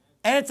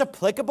 And it's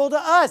applicable to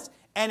us.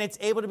 And it's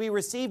able to be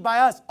received by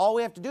us. All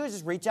we have to do is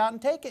just reach out and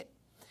take it.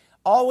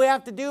 All we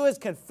have to do is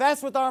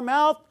confess with our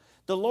mouth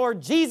the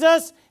Lord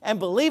Jesus and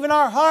believe in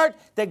our heart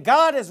that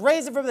God has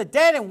raised him from the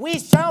dead and we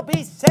shall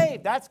be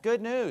saved. That's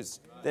good news.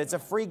 It's a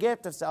free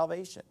gift of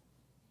salvation.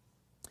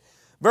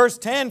 Verse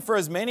 10, for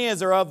as many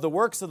as are of the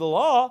works of the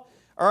law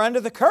are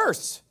under the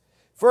curse.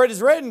 For it is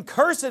written,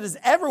 cursed is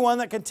everyone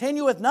that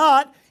continueth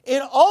not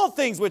in all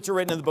things which are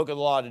written in the book of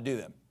the law to do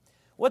them.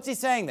 What's he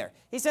saying there?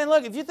 He's saying,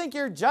 look, if you think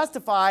you're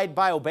justified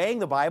by obeying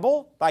the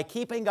Bible, by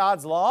keeping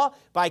God's law,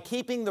 by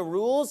keeping the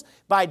rules,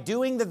 by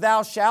doing the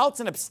thou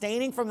shalts and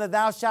abstaining from the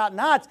thou shalt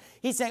nots,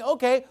 he's saying,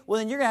 okay, well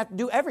then you're going to have to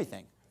do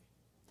everything.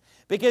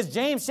 Because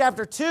James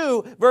chapter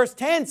 2 verse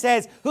 10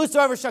 says,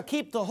 whosoever shall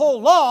keep the whole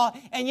law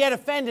and yet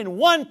offend in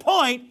one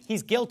point,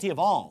 he's guilty of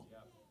all.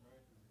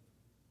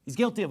 He's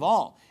guilty of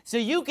all. So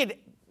you could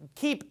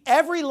keep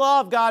every law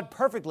of God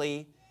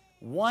perfectly,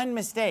 one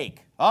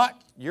mistake.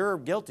 You're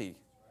guilty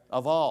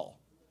of all.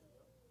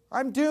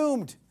 I'm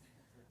doomed.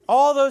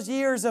 All those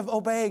years of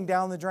obeying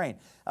down the drain.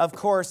 Of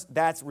course,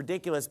 that's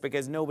ridiculous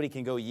because nobody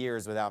can go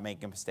years without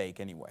making a mistake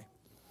anyway.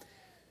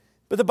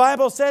 But the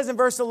Bible says in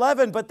verse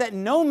 11, but that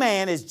no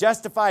man is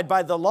justified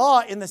by the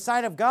law in the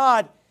sight of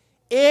God,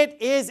 it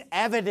is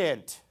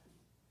evident.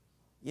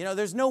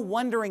 There's no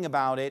wondering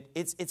about it.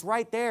 It's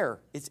right there.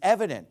 It's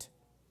evident.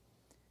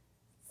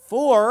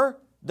 For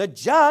the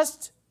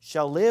just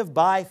shall live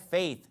by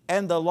faith,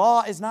 and the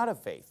law is not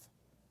of faith.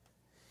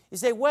 You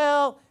say,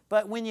 well,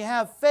 but when you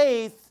have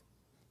faith,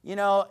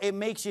 it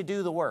makes you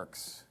do the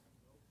works.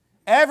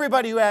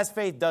 Everybody who has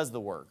faith does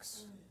the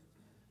works.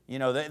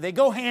 They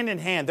go hand in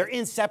hand. They're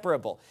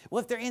inseparable.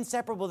 Well, if they're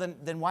inseparable,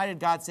 then why did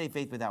God say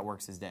faith without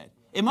works is dead?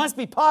 It must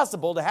be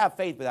possible to have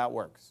faith without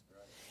works.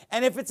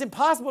 And if it's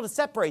impossible to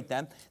separate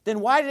them,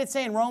 then why did it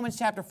say in Romans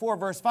chapter 4,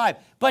 verse 5,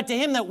 but to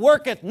him that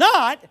worketh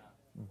not,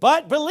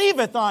 but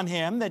believeth on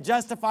him that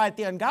justifieth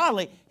the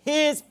ungodly,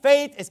 his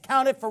faith is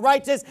counted for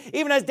righteous,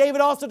 even as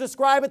David also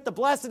describeth the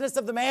blessedness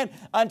of the man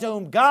unto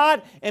whom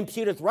God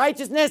imputeth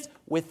righteousness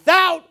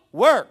without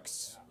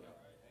works.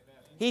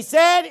 He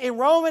said in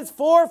Romans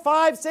 4,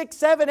 5, 6,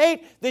 7,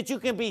 8 that you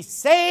can be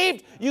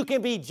saved, you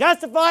can be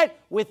justified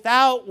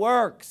without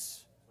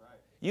works.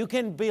 You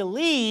can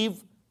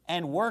believe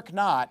and work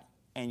not,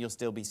 and you'll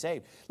still be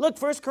saved. Look,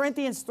 1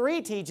 Corinthians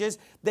 3 teaches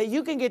that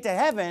you can get to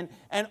heaven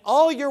and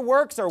all your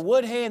works are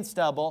wood, hay, and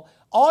stubble.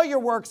 All your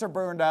works are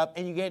burned up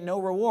and you get no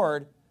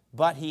reward,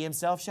 but he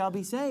himself shall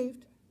be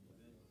saved.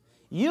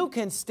 You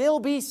can still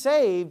be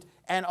saved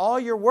and all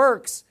your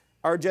works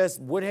are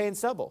just wood, hay, and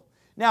stubble.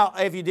 Now,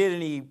 if you did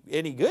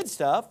any good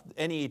stuff,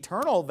 any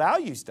eternal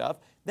value stuff,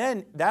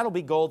 then that'll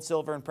be gold,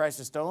 silver, and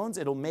precious stones.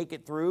 It'll make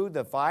it through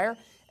the fire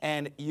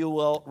and you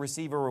will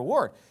receive a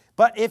reward.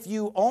 But if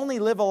you only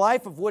live a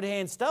life of wood, hay,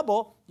 and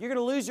stubble, you're going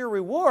to lose your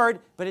reward.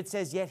 But it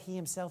says, yet he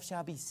himself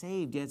shall be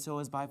saved, yet so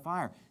as by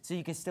fire. So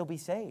you can still be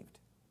saved.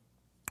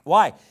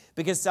 Why?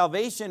 Because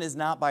salvation is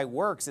not by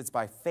works, it's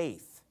by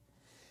faith.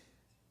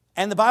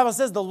 And the Bible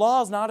says the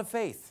law is not of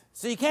faith.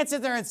 So you can't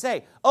sit there and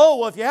say, oh,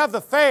 well, if you have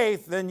the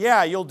faith, then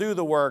yeah, you'll do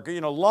the work.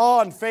 You know,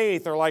 law and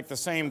faith are like the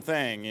same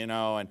thing, you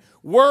know, and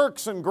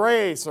works and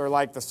grace are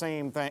like the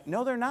same thing.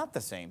 No, they're not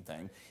the same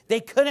thing.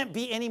 They couldn't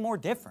be any more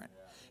different.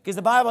 Because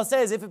the Bible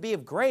says, if it be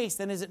of grace,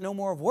 then is it no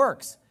more of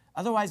works?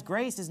 Otherwise,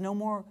 grace is no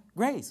more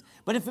grace.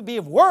 But if it be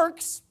of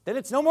works, then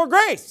it's no more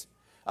grace.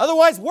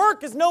 Otherwise,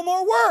 work is no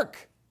more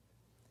work.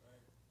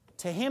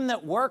 To him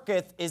that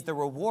worketh is the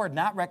reward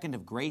not reckoned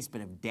of grace,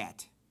 but of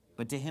debt.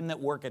 But to him that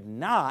worketh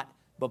not,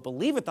 but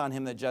believeth on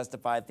him that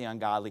justifieth the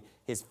ungodly,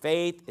 his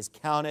faith is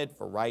counted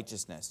for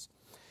righteousness.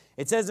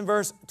 It says in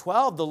verse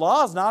 12, the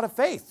law is not of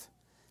faith,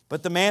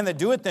 but the man that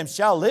doeth them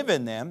shall live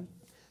in them.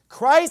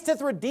 Christ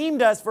hath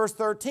redeemed us, verse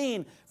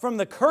 13, from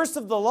the curse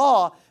of the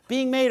law,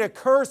 being made a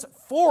curse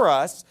for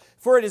us.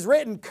 For it is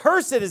written,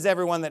 cursed is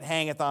everyone that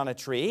hangeth on a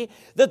tree,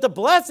 that the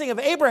blessing of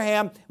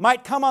Abraham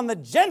might come on the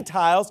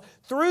Gentiles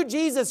through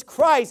Jesus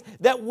Christ,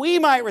 that we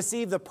might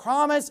receive the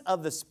promise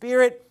of the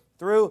Spirit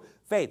through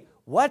faith.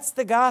 What's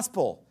the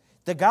gospel?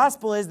 The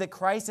gospel is that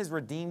Christ has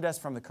redeemed us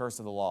from the curse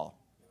of the law.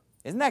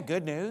 Isn't that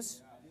good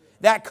news?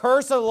 That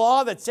curse of the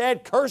law that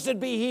said, cursed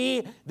be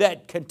he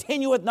that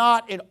continueth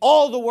not in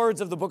all the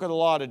words of the book of the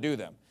law to do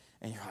them.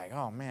 And you're like,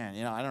 oh man,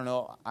 you know, I don't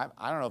know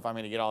if I'm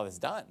going to get all this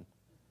done.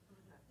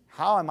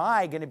 How am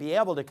I going to be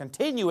able to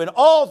continue in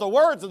all the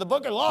words of the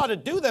book of the law to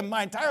do them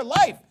my entire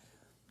life?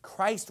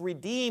 Christ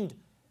redeemed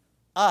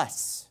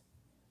us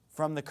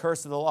from the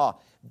curse of the law,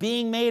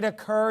 being made a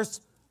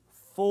curse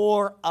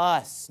for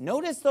us.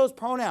 Notice those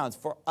pronouns,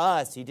 for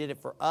us. He did it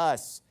for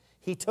us.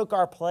 He took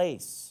our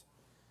place.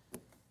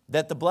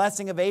 That the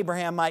blessing of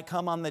Abraham might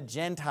come on the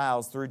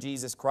Gentiles through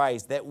Jesus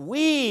Christ, that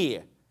we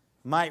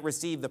might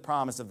receive the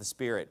promise of the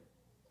Spirit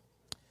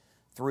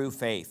through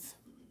faith.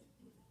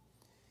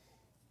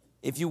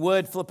 If you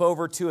would, flip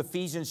over to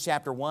Ephesians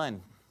chapter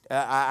 1.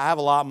 I have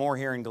a lot more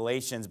here in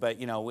Galatians, but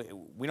you know,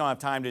 we don't have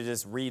time to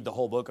just read the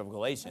whole book of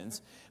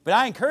Galatians. But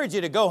I encourage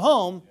you to go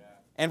home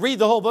and read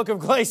the whole book of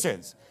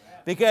Galatians.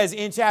 Because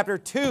in chapter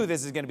 2,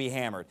 this is going to be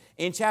hammered.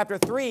 In chapter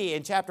 3,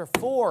 in chapter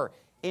 4,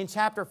 in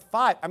chapter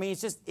 5. I mean,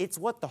 it's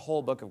what the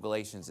whole book of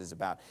Galatians is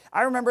about.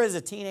 I remember as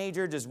a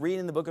teenager just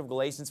reading the book of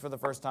Galatians for the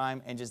first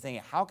time and just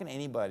thinking, how can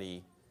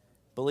anybody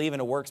believe in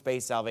a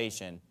works-based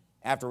salvation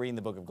after reading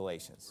the book of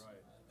Galatians? Right.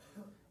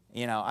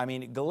 You know, I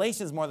mean,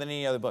 Galatians more than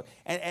any other book.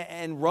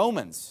 And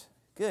Romans,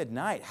 good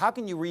night. How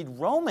can you read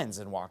Romans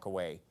and walk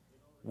away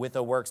with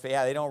a works?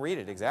 Yeah, they don't read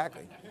it,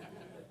 exactly.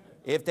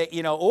 If they,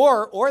 you know,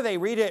 or they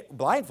read it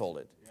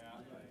blindfolded.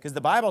 Because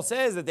the Bible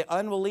says that the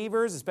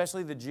unbelievers,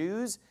 especially the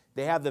Jews,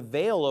 they have the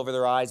veil over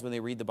their eyes when they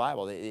read the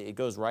Bible. It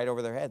goes right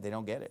over their head. They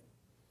don't get it.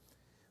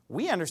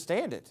 We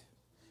understand it.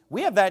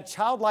 We have that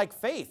childlike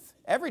faith.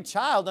 Every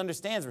child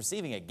understands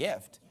receiving a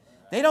gift.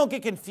 They don't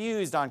get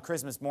confused on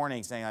Christmas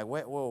morning saying, like,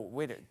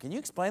 wait, can you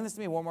explain this to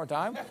me one more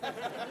time?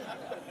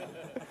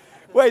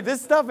 Wait,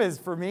 this stuff is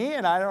for me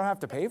and I don't have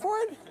to pay for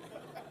it?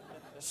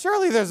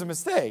 Surely there's a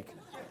mistake.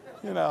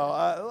 You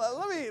know,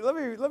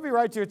 let me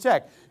write you a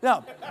check.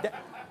 Now,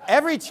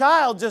 every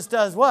child just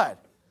does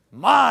what?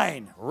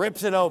 Mine,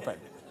 rips it open.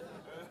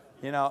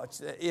 You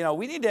know,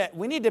 we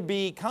need to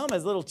become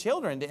as little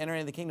children to enter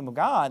into the kingdom of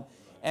God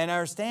and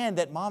understand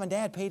that mom and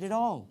dad paid it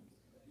all.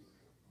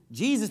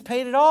 Jesus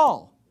paid it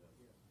all.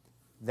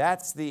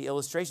 That's the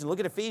illustration. Look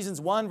at Ephesians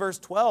 1, verse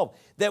 12.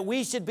 That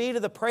we should be to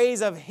the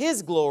praise of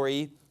His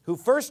glory, who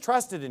first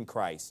trusted in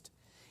Christ,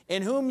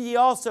 in whom ye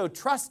also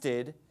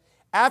trusted,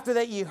 after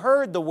that ye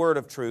heard the word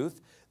of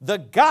truth, the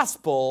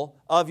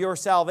gospel of your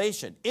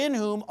salvation, in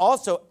whom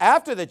also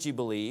after that ye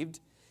believed,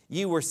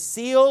 ye were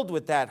sealed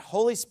with that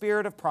Holy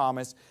Spirit of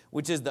promise,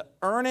 which is the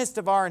earnest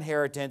of our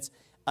inheritance,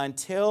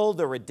 until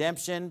the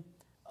redemption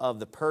of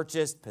the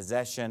purchased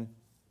possession,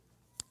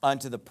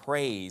 unto the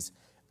praise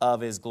of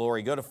His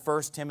glory. Go to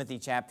 1 Timothy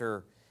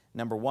chapter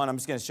number 1. I'm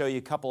just going to show you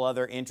a couple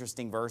other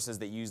interesting verses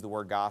that use the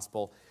word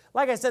gospel.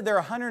 Like I said, there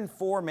are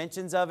 104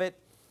 mentions of it.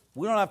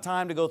 We don't have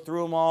time to go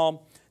through them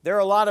all. There are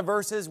a lot of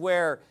verses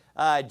where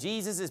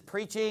Jesus is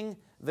preaching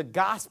the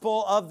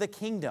gospel of the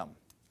kingdom.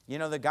 You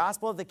know, the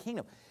gospel of the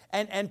kingdom.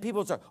 And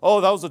people say,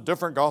 oh, that was a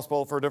different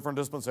gospel for a different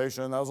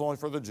dispensation. That was only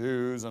for the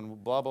Jews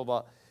and blah, blah,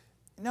 blah.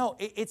 No,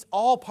 it's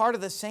all part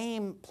of the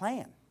same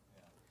plan.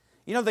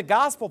 You know, the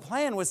gospel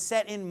plan was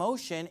set in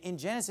motion in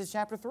Genesis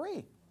chapter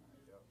 3.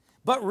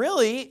 But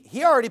really,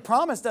 He already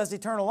promised us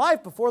eternal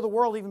life before the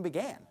world even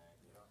began.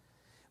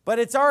 But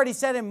it's already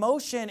set in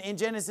motion in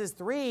Genesis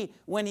 3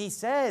 when He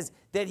says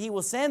that He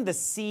will send the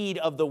seed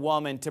of the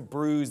woman to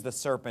bruise the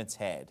serpent's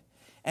head.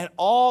 And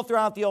all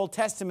throughout the Old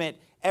Testament,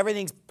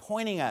 everything's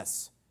pointing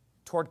us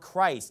toward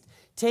Christ.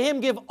 To Him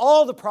give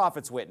all the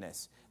prophets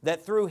witness,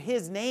 that through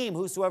His name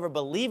whosoever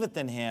believeth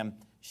in Him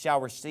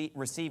shall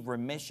receive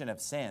remission of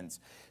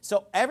sins.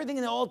 So everything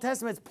in the Old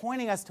Testament is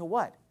pointing us to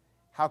what?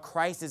 How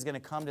Christ is going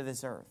to come to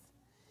this earth.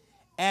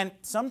 And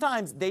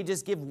sometimes they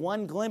just give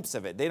one glimpse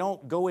of it. They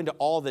don't go into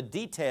all the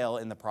detail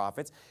in the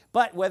prophets.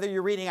 But whether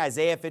you're reading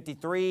Isaiah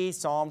 53,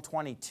 Psalm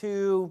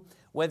 22,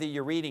 whether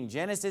you're reading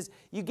Genesis,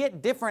 you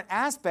get different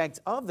aspects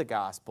of the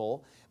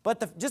gospel,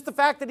 but just the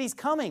fact that he's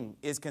coming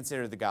is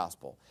considered the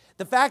gospel.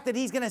 The fact that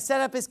he's going to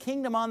set up his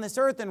kingdom on this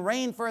earth and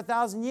reign for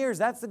 1,000 years,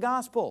 that's the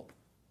gospel.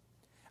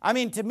 I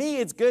mean, to me,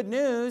 it's good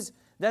news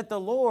that the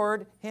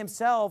Lord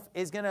himself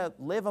is going to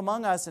live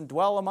among us and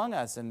dwell among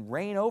us and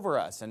reign over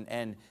us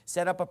and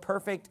set up a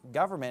perfect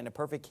government and a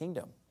perfect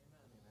kingdom.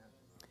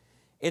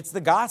 It's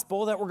the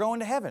gospel that we're going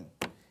to heaven.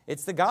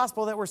 It's the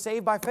gospel that we're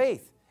saved by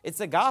faith. It's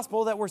the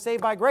gospel that we're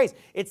saved by grace.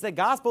 It's the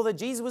gospel that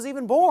Jesus was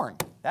even born.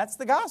 That's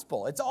the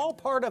gospel. It's all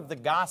part of the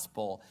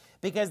gospel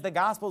because the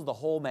gospel is the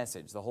whole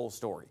message, the whole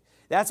story.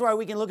 That's why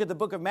we can look at the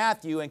book of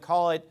Matthew and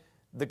call it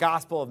the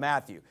Gospel of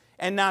Matthew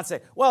and not say,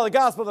 well, the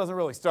gospel doesn't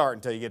really start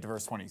until you get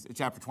to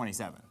chapter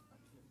 27.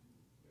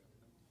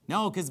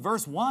 No, because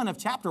verse 1 of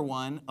chapter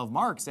 1 of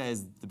Mark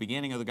says the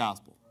beginning of the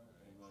gospel.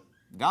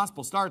 The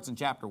gospel starts in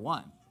chapter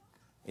 1.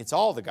 It's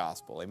all the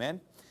gospel,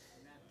 amen?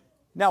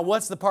 Now,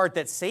 what's the part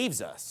that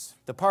saves us?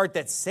 The part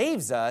that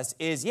saves us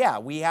is, yeah,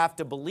 we have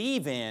to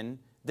believe in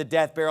the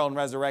death, burial, and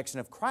resurrection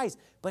of Christ.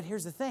 But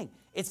here's the thing.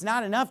 It's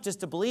not enough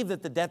just to believe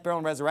that the death, burial,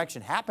 and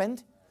resurrection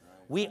happened.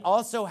 We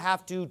also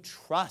have to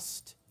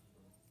trust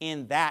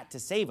in that to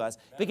save us.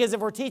 Because if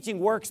we're teaching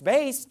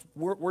works-based,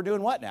 we're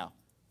doing what now?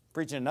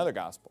 Preaching another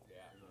gospel.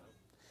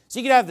 So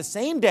you could have the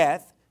same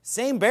death,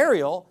 same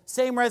burial,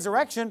 same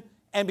resurrection,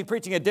 and be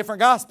preaching a different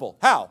gospel.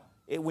 How?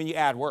 When you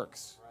add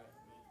works.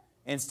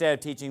 Instead of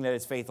teaching that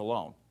it's faith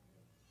alone.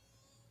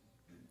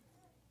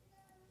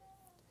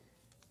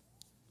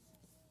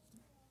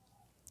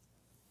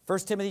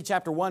 First Timothy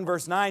chapter 1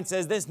 verse 9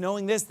 says this,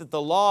 knowing this, that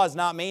the law is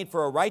not made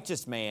for a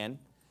righteous man,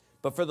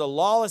 but for the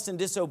lawless and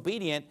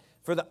disobedient,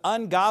 for the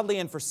ungodly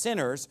and for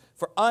sinners,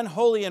 for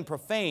unholy and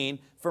profane,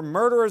 for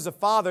murderers of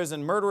fathers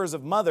and murderers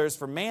of mothers,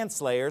 for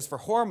manslayers, for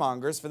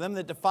whoremongers, for them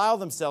that defile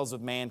themselves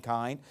with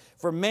mankind,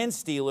 for men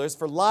stealers,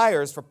 for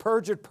liars, for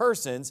perjured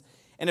persons,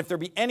 and if there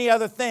be any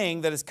other thing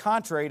that is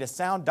contrary to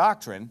sound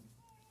doctrine,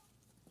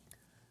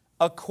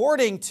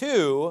 according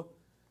to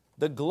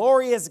the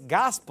glorious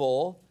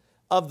gospel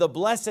of the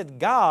blessed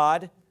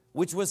God,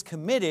 which was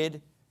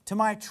committed to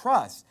my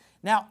trust.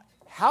 Now,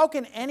 how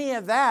can any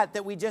of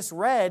that we just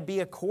read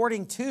be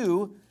according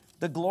to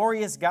the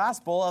glorious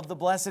gospel of the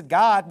blessed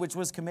God, which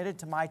was committed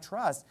to my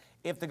trust,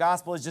 if the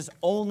gospel is just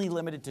only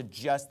limited to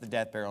just the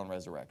death, burial, and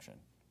resurrection?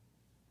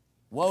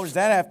 What does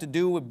that have to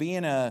do with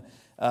being a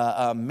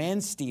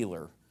man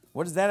stealer?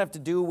 What does that have to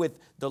do with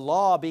the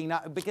law being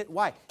not?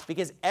 Why?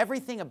 Because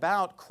everything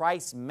about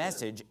Christ's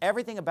message,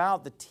 everything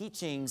about the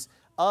teachings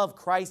of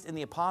Christ and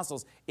the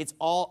apostles, it's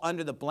all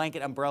under the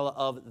blanket umbrella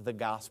of the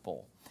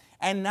gospel.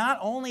 And not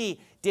only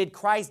did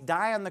Christ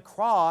die on the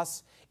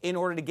cross in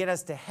order to get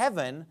us to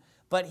heaven,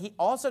 but he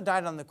also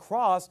died on the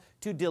cross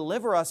to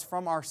deliver us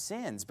from our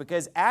sins.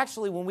 Because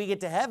actually, when we get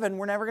to heaven,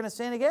 we're never going to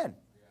sin again.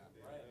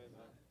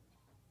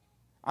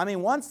 I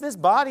mean, once this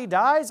body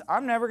dies,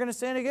 I'm never going to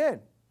sin again.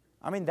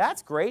 I mean,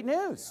 that's great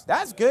news.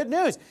 That's good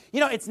news. You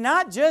know, it's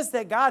not just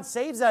that God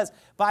saves us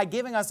by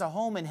giving us a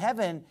home in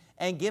heaven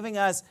and giving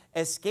us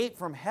escape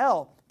from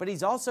hell, but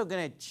he's also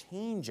going to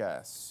change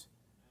us.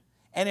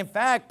 And in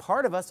fact,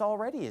 part of us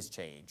already is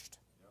changed,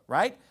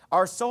 right?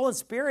 Our soul and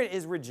spirit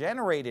is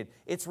regenerated.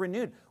 It's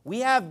renewed. We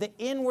have the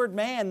inward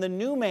man, the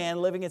new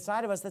man living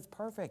inside of us that's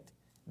perfect.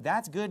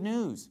 That's good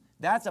news.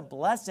 That's a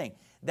blessing.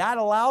 That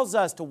allows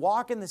us to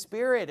walk in the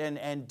Spirit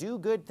and do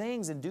good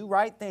things and do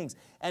right things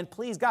and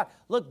please God.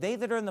 Look, they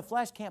that are in the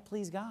flesh can't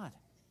please God.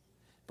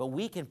 But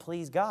we can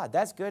please God.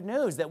 That's good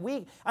news. I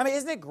mean,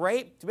 isn't it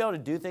great to be able to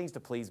do things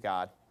to please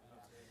God?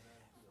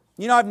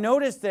 You know, I've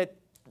noticed that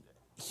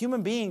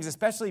human beings,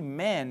 especially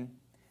men,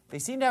 they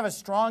seem to have a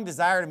strong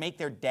desire to make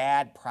their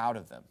dad proud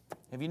of them.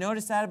 Have you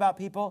noticed that about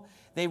people?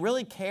 They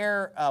really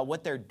care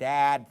what their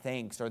dad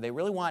thinks, or they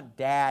really want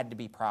dad to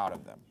be proud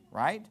of them,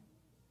 right?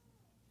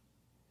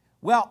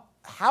 Well,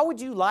 how would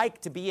you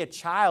like to be a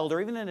child or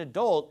even an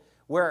adult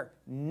where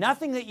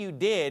nothing that you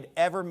did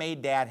ever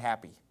made dad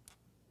happy?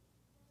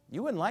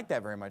 You wouldn't like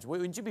that very much.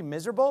 Wouldn't you be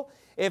miserable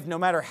if no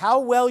matter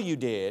how well you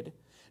did,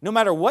 no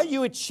matter what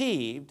you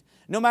achieved,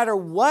 no matter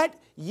what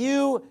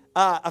you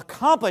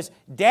accomplished,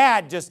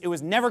 it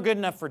was never good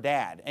enough for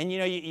dad. And you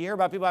know, you hear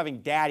about people having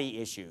daddy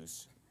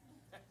issues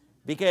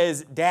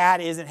because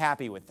dad isn't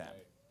happy with them.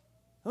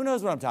 Who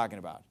knows what I'm talking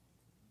about?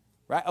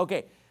 Right?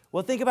 Okay,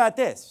 well, think about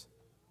this.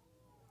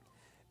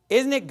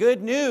 Isn't it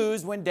good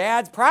news when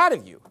dad's proud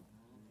of you?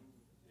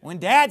 When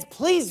dad's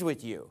pleased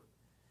with you?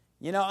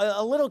 You know,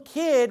 a little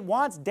kid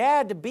wants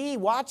dad to be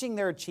watching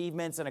their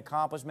achievements and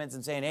accomplishments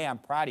and saying, hey, I'm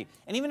proud of you.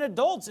 And even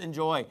adults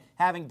enjoy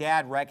having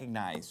dad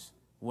recognize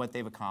what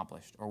they've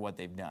accomplished or what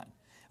they've done.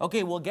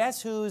 Okay, well,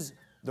 guess who's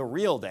the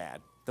real dad?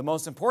 The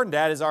most important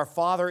dad is our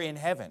Father in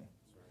heaven.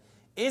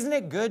 Isn't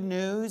it good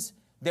news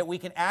that we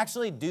can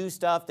actually do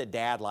stuff that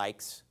dad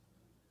likes?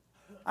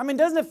 I mean,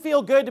 doesn't it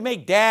feel good to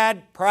make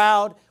dad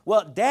proud?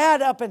 Well,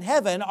 dad up in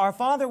heaven, our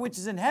Father which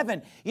is in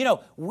heaven, you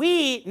know,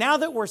 now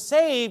that we're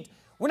saved,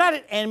 we're not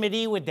at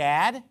enmity with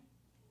dad.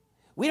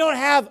 We don't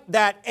have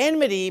that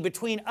enmity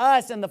between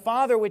us and the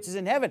Father which is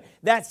in heaven,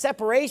 that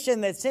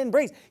separation that sin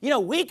brings.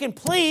 We can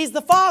please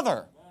the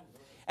Father.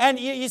 And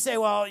you say,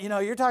 well,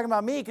 you're talking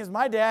about me because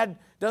my dad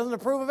doesn't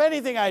approve of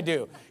anything I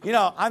do.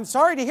 I'm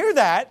sorry to hear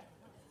that.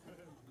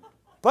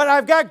 But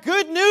I've got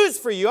good news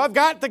for you. I've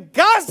got the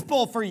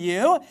gospel for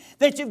you,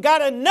 that you've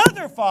got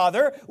another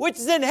Father which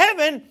is in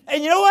heaven,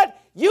 and you know what?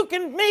 You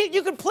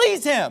can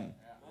please Him.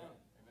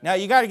 Now,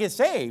 you got to get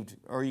saved,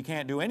 or you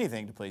can't do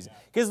anything to please Him.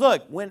 Because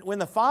look, when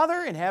the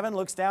Father in heaven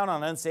looks down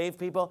on unsaved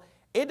people,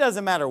 it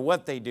doesn't matter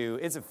what they do.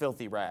 It's a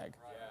filthy rag.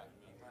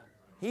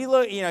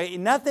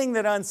 Nothing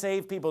that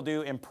unsaved people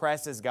do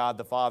impresses God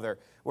the Father,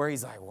 where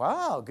He's like,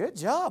 wow, good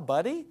job,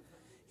 buddy.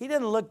 He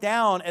didn't look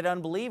down at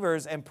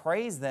unbelievers and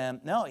praise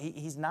them. No,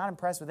 He's not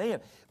impressed with any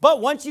of them.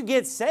 But once you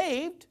get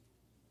saved,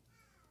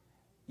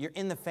 you're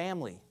in the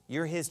family.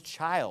 You're His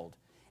child.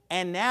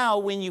 And now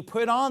when you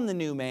put on the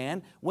new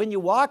man, when you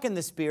walk in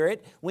the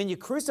Spirit, when you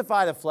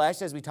crucify the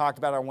flesh, as we talked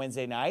about on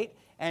Wednesday night,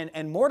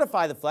 and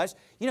mortify the flesh,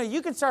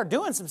 you can start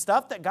doing some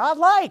stuff that God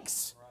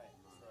likes.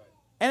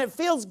 And it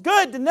feels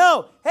good to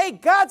know, hey,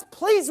 God's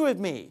pleased with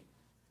me.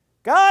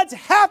 God's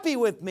happy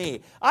with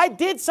me. I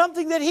did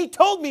something that He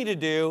told me to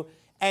do,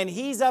 and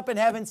He's up in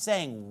heaven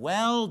saying,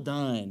 well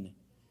done,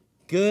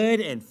 good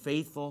and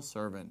faithful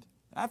servant.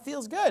 That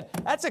feels good.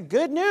 That's a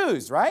good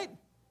news, right?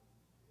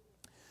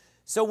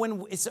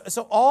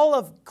 So all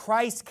of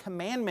Christ's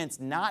commandments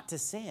not to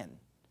sin,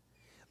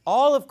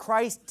 all of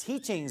Christ's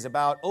teachings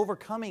about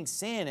overcoming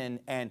sin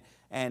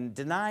and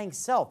denying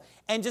self,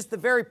 and just the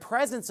very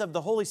presence of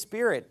the Holy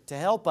Spirit to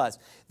help us,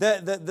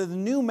 the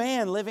new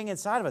man living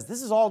inside of us,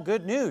 this is all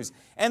good news.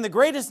 And the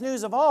greatest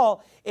news of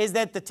all is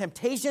that the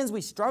temptations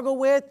we struggle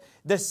with,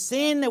 the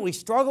sin that we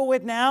struggle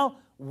with now,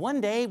 one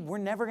day we're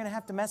never going to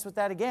have to mess with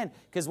that again,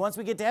 because once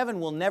we get to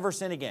heaven, we'll never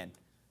sin again.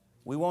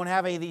 We won't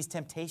have any of these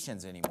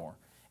temptations anymore.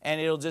 And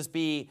it'll just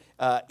be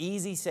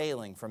easy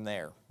sailing from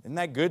there. Isn't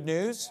that good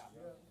news?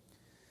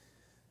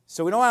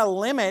 So we don't want to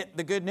limit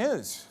the good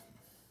news.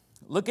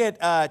 Look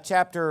at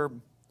chapter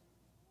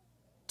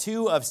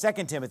 2 of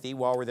 2 Timothy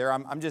while we're there.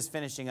 I'm just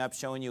finishing up,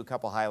 showing you a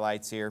couple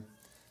highlights here.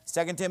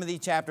 2 Timothy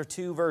chapter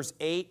 2, verse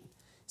 8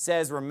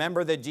 says,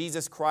 remember that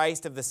Jesus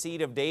Christ of the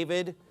seed of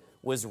David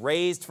was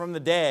raised from the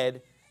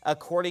dead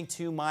according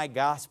to my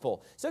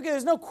gospel. So okay,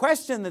 there's no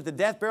question that the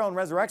death, burial, and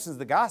resurrection is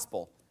the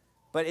gospel.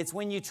 But it's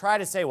when you try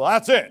to say, well,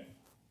 that's it.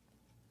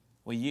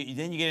 Well,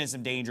 then you get into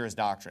some dangerous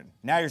doctrine.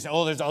 Now you're saying,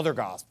 oh, there's other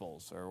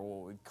gospels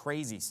or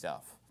crazy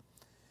stuff.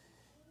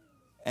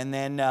 And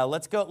then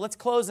let's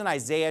close in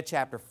Isaiah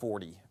chapter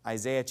 40.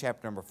 Isaiah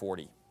chapter number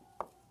 40.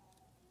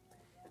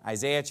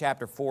 Isaiah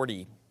chapter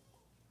 40.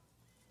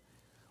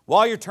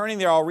 While you're turning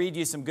there, I'll read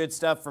you some good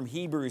stuff from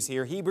Hebrews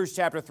here. Hebrews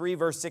chapter 3,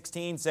 verse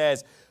 16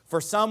 says,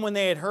 for some when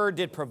they had heard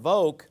did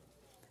provoke,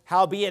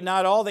 howbeit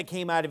not all that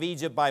came out of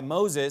Egypt by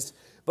Moses,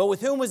 but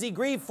with whom was he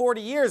grieved 40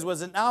 years?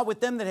 Was it not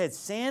with them that had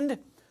sinned,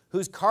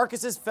 whose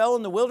carcasses fell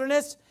in the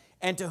wilderness?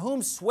 And to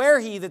whom sware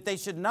he that they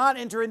should not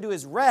enter into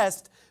his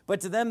rest, but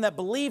to them that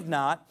believed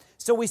not?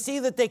 So we see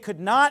that they could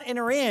not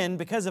enter in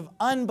because of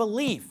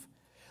unbelief.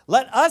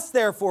 Let us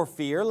therefore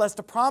fear, lest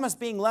a promise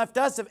being left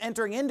us of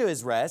entering into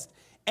his rest,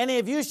 any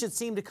of you should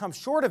seem to come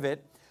short of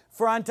it.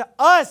 For unto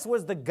us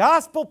was the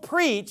gospel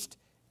preached,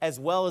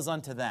 as well as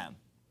unto them.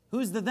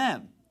 Who's the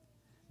them?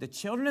 The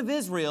children of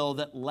Israel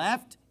that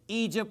left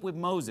Egypt with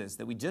Moses,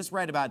 that we just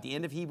read about at the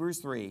end of Hebrews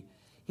 3,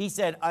 he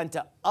said, unto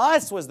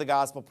us was the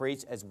gospel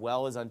preached as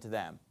well as unto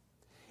them.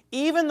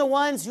 Even the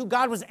ones who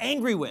God was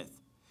angry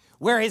with,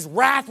 where His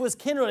wrath was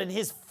kindled and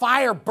His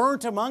fire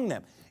burnt among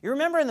them. You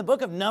remember in the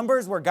book of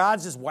Numbers where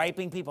God's just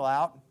wiping people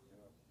out?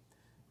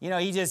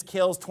 He just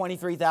kills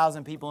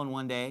 23,000 people in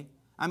one day.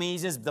 I mean,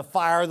 He's just, the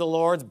fire of the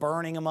Lord's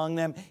burning among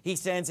them. He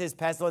sends His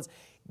pestilence.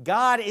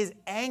 God is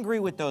angry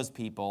with those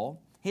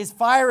people. His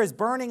fire is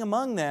burning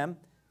among them.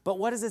 But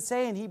what does it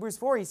say in Hebrews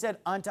 4? He said,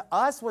 unto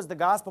us was the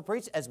gospel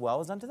preached as well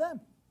as unto them.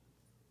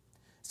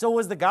 So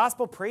was the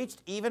gospel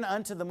preached even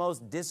unto the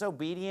most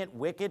disobedient,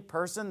 wicked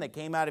person that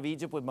came out of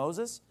Egypt with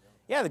Moses?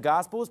 Yeah, the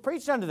gospel was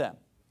preached unto them.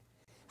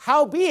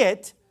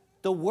 Howbeit,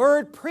 the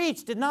word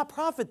preached did not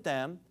profit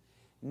them,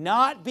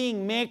 not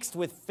being mixed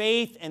with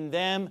faith in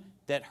them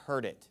that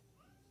heard it.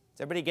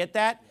 Does everybody get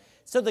that?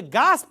 So the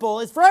gospel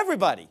is for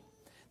everybody.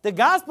 The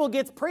gospel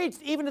gets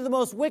preached even to the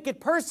most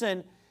wicked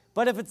person,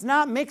 but if it's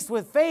not mixed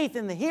with faith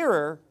in the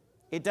hearer,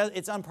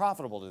 it's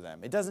unprofitable to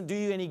them. It doesn't do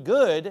you any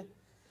good,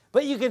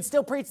 but you can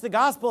still preach the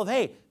gospel of,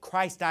 hey,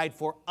 Christ died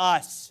for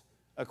us,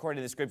 according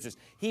to the Scriptures.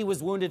 He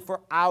was wounded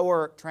for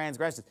our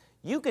transgressions.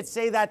 You could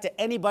say that to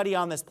anybody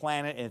on this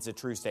planet, and it's a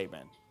true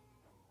statement.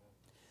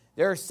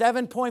 There are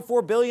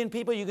 7.4 billion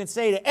people. You can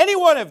say to any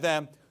one of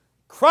them,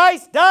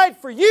 Christ died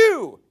for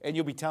you, and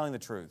you'll be telling the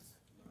truth.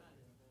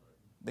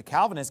 The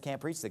Calvinists can't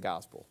preach the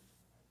gospel.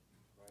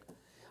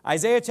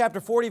 Isaiah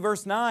chapter 40,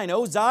 verse 9,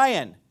 O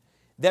Zion,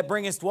 that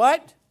bringest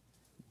what?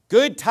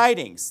 Good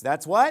tidings.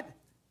 That's what?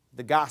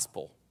 The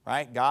gospel.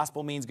 right?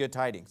 Gospel means good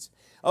tidings.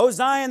 O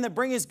Zion, that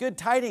bringest good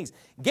tidings,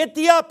 get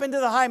thee up into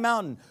the high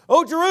mountain.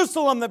 O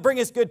Jerusalem, that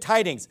bringest good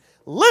tidings,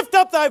 lift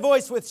up thy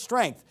voice with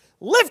strength.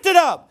 Lift it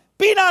up,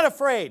 be not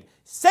afraid.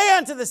 Say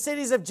unto the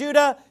cities of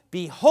Judah,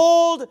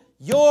 behold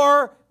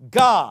your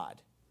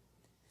God.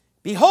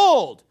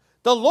 Behold,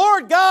 the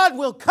Lord God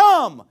will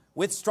come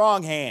with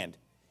strong hand,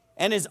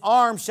 and his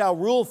arm shall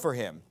rule for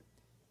him.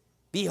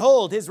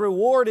 Behold, his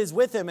reward is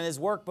with him and his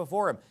work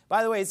before him.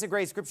 By the way, it's a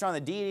great scripture on the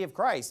deity of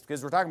Christ,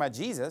 because we're talking about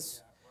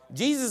Jesus.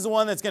 Jesus is the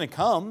one that's going to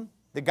come.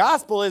 The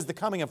gospel is the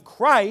coming of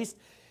Christ.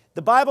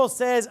 The Bible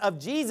says of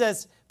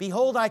Jesus,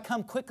 behold, I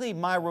come quickly,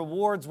 my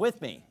reward's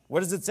with me.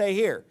 What does it say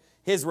here?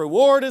 His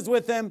reward is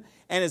with him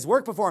and his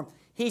work before him.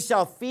 He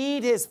shall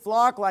feed his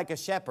flock like a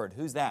shepherd.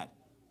 Who's that?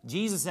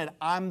 Jesus said,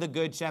 I'm the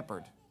good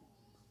shepherd.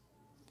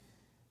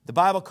 The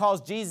Bible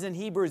calls Jesus in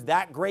Hebrews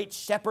that great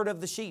shepherd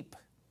of the sheep.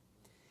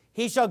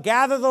 He shall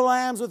gather the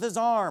lambs with his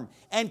arm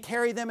and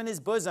carry them in his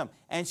bosom,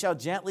 and shall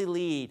gently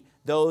lead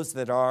those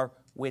that are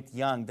with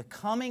young. The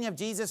coming of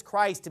Jesus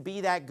Christ to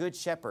be that good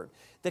shepherd.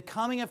 The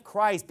coming of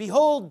Christ.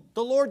 Behold,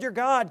 the Lord your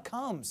God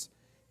comes.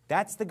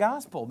 That's the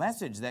gospel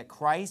message, that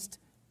Christ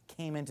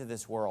came into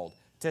this world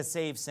to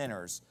save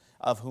sinners,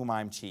 of whom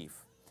I'm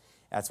chief.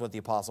 That's what the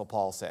Apostle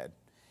Paul said.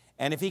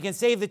 And if he can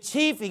save the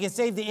chief, he can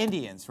save the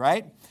Indians,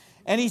 right?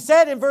 And he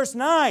said in verse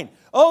 9,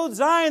 O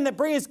Zion, that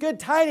bringest good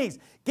tidings,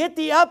 get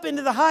thee up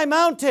into the high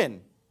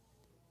mountain.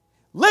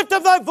 Lift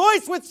up thy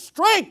voice with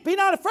strength. Be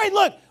not afraid.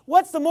 Look,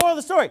 what's the moral of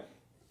the story?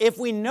 If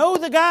we know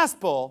the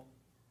gospel,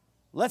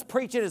 let's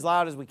preach it as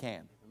loud as we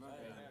can.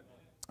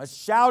 Let's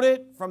shout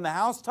it from the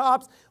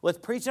housetops. Let's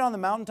preach it on the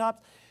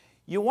mountaintops.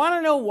 You want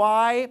to know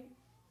why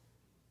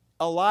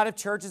a lot of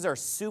churches are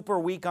super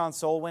weak on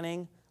soul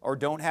winning or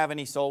don't have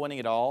any soul winning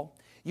at all?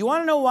 You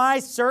want to know why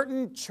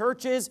certain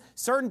churches,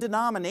 certain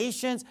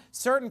denominations,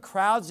 certain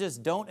crowds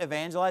just don't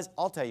evangelize?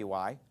 I'll tell you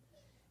why.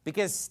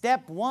 Because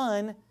step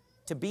one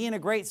to being a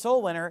great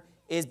soul winner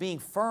is being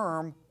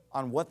firm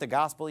on what the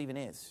gospel even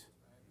is.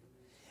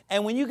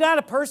 And when you got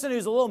a person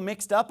who's a little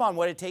mixed up on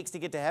what it takes to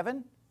get to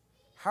heaven,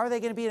 how are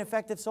they going to be an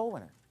effective soul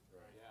winner?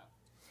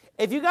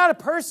 If you got a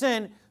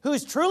person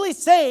who's truly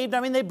saved, I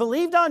mean, they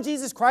believed on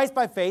Jesus Christ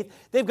by faith,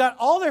 they've got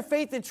all their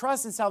faith and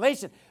trust in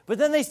salvation, but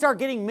then they start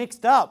getting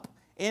mixed up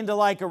into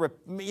like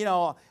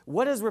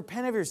what does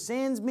repent of your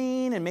sins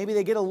mean? And maybe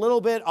they get a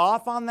little bit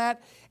off on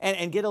that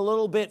and get a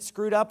little bit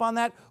screwed up on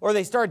that, or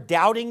they start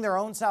doubting their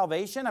own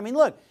salvation. I mean,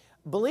 look,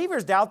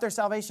 believers doubt their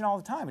salvation all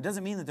the time. It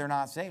doesn't mean that they're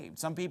not saved.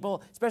 Some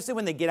people, especially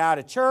when they get out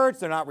of church,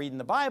 they're not reading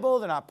the Bible,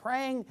 they're not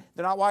praying,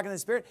 they're not walking in the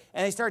Spirit,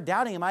 and they start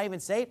doubting, am I even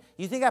saved?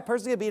 You think that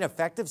person's going to be an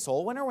effective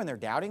soul winner when they're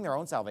doubting their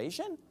own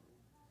salvation?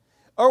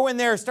 Or when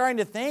they're starting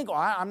to think, well,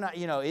 I'm not,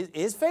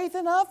 is faith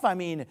enough? I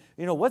mean,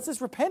 what's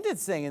this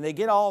repentance thing? And they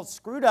get all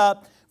screwed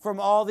up from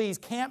all these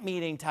camp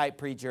meeting type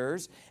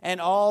preachers and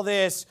all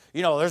this,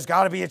 there's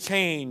got to be a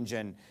change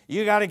and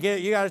you got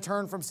to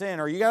turn from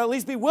sin, or you got to at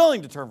least be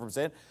willing to turn from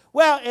sin.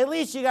 Well, at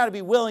least you got to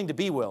be willing to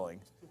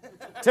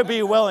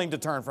to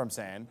turn from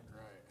sin.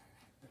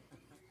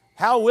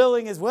 How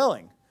willing is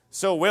willing?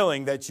 So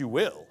willing that you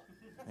will.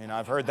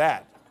 I've heard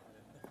that.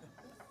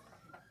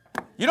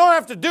 You don't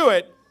have to do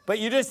it, but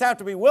you just have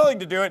to be willing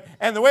to do it.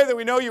 And the way that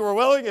we know you were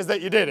willing is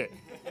that you did it.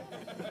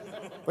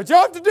 But you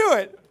have to do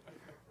it.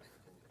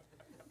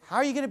 How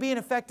are you going to be an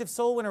effective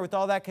soul winner with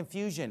all that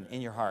confusion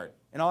in your heart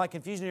and all that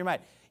confusion in your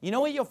mind? You know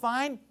what you'll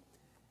find?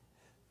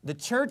 The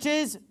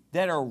churches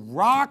that are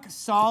rock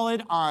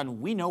solid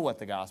on, we know what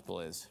the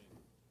gospel is.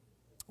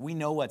 We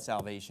know what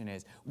salvation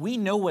is. We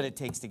know what it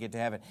takes to get to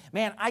heaven.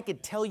 Man, I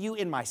could tell you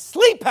in my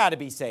sleep how to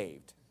be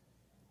saved.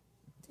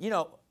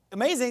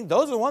 Amazing.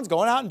 Those are the ones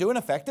going out and doing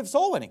effective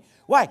soul winning.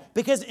 Why?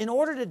 Because in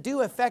order to do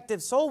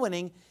effective soul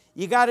winning,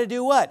 you got to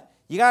do what?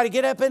 You got to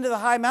get up into the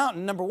high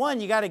mountain. Number one,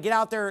 you got to get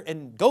out there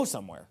and go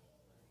somewhere.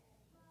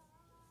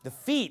 The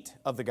feet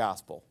of the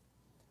gospel.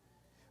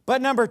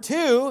 But number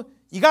two,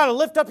 you got to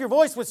lift up your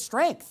voice with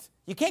strength.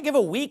 You can't give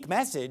a weak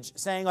message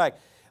saying like,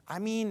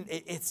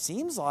 it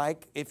seems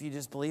like if you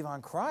just believe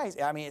on Christ,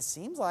 it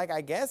seems like, I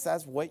guess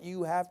that's what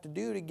you have to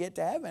do to get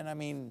to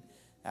heaven.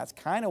 That's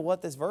kind of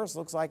what this verse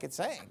looks like it's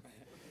saying.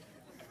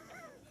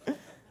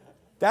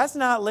 That's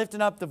not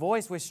lifting up the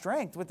voice with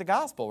strength with the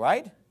gospel,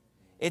 right?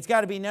 It's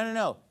got to be,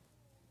 no.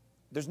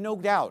 There's no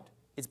doubt.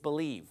 It's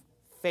believe,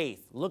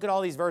 faith. Look at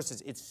all these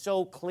verses. It's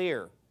so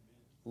clear.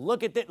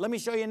 Look at that. Let me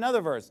show you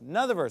another verse.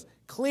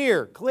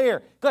 Clear.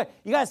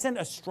 You got to send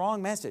a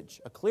strong message,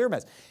 a clear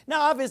message.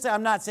 Now, obviously,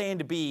 I'm not saying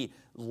to be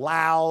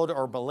loud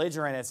or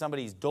belligerent at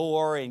somebody's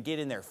door and get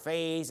in their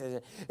face.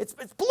 It's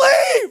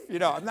believe!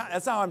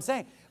 That's not what I'm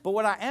saying. But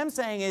what I am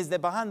saying is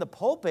that behind the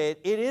pulpit,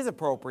 it is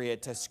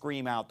appropriate to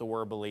scream out the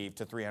word believe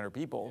to 300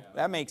 people.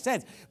 That makes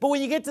sense. But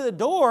when you get to the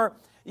door,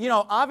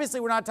 obviously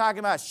we're not talking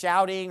about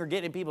shouting or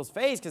getting in people's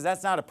face, because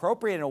that's not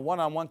appropriate in a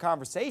one-on-one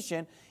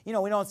conversation. We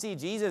don't see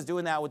Jesus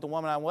doing that with the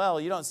woman on the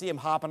well. You don't see him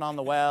hopping on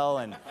the well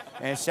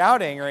and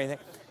shouting or anything.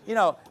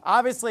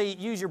 Obviously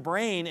use your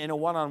brain in a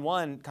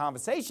one-on-one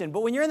conversation.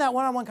 But when you're in that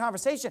one-on-one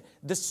conversation,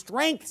 the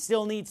strength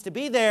still needs to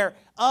be there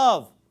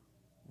of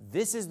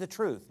this is the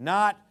truth.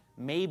 Not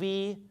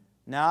maybe,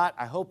 not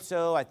I hope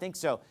so, I think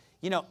so.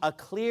 You know, a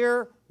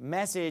clear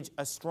message,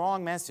 a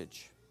strong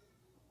message.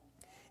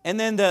 And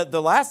then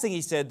the last thing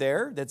he said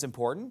there that's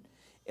important,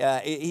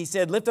 he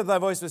said, lift up thy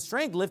voice with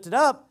strength, lift it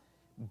up,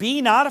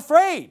 be not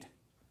afraid.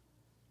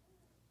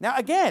 Now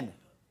again,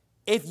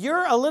 if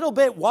you're a little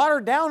bit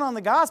watered down on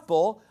the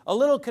gospel, a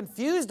little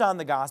confused on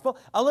the gospel,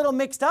 a little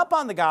mixed up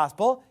on the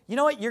gospel, you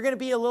know what? You're going to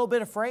be a little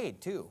bit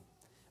afraid too.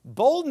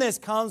 Boldness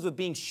comes with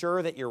being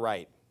sure that you're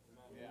right.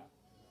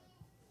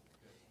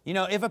 You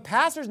know, if a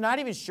pastor's not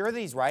even sure that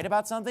he's right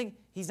about something,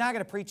 he's not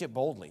going to preach it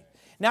boldly.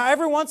 Now,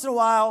 every once in a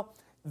while,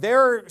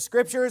 there are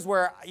scriptures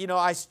where, you know,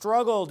 I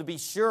struggle to be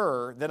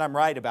sure that I'm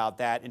right about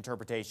that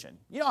interpretation,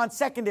 you know, on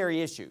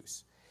secondary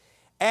issues.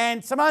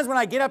 And sometimes when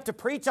I get up to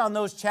preach on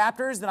those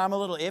chapters that I'm a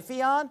little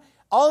iffy on,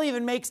 I'll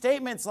even make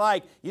statements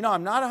like, you know,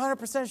 I'm not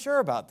 100% sure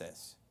about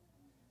this,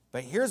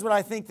 but here's what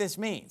I think this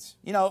means.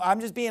 You know, I'm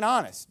just being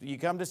honest. You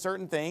come to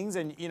certain things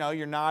and, you know,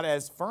 you're not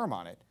as firm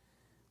on it.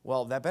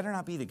 Well, that better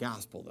not be the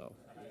gospel, though.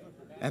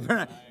 That better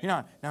not, you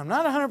know, now I'm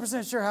not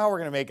 100% sure how we're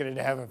going to make it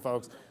into heaven,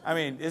 folks. I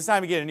mean, it's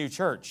time to get a new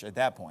church at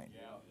that point.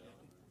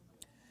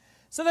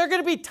 So there are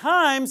going to be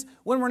times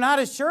when we're not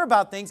as sure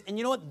about things, and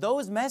you know what?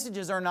 Those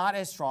messages are not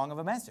as strong of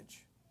a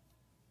message.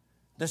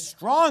 The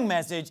strong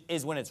message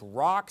is when it's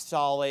rock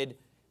solid,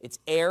 it's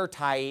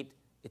airtight,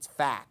 it's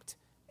fact.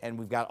 And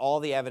we've got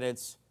all the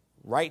evidence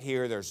right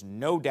here. There's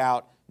no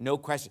doubt, no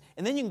question.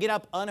 And then you can get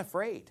up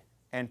unafraid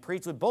and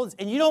preach with boldness.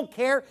 And you don't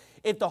care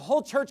if the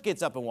whole church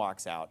gets up and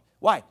walks out.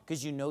 Why?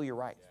 Because you know you're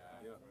right.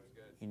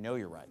 You know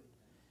you're right.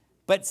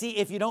 But see,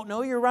 if you don't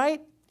know you're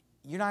right,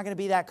 you're not going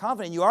to be that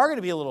confident. You are going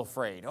to be a little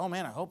afraid. Oh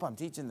man, I hope I'm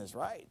teaching this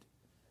right.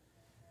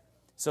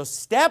 So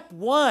step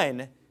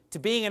one to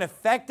being an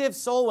effective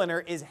soul winner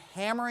is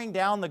hammering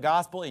down the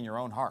gospel in your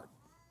own heart.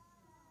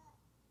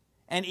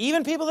 And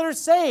even people that are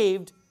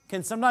saved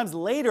can sometimes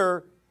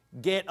later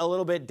get a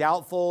little bit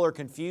doubtful or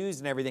confused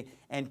and everything.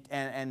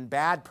 And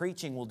bad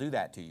preaching will do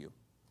that to you.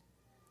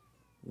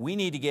 We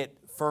need to get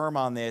firm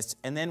on this.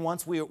 And then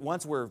once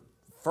we're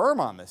firm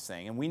on this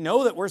thing and we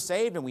know that we're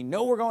saved and we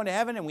know we're going to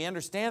heaven and we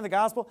understand the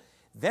gospel,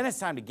 then it's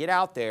time to get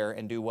out there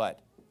and do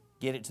what?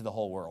 Get it to the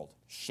whole world.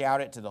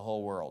 Shout it to the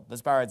whole world.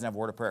 Let's bow our heads and have a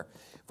word of prayer.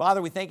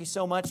 Father, we thank you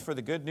so much for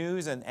the good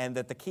news and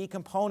that the key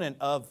component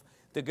of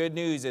the good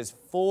news is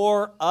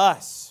for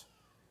us.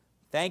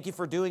 Thank you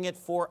for doing it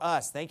for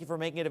us. Thank you for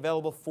making it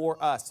available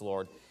for us,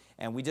 Lord.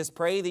 And we just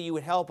pray that you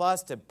would help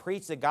us to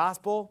preach the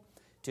gospel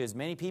to as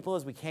many people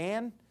as we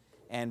can.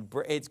 And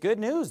it's good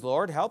news,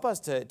 Lord. Help us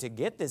to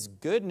get this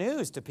good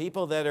news to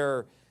people that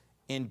are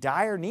in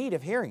dire need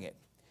of hearing it.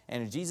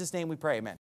 And in Jesus' name we pray, amen.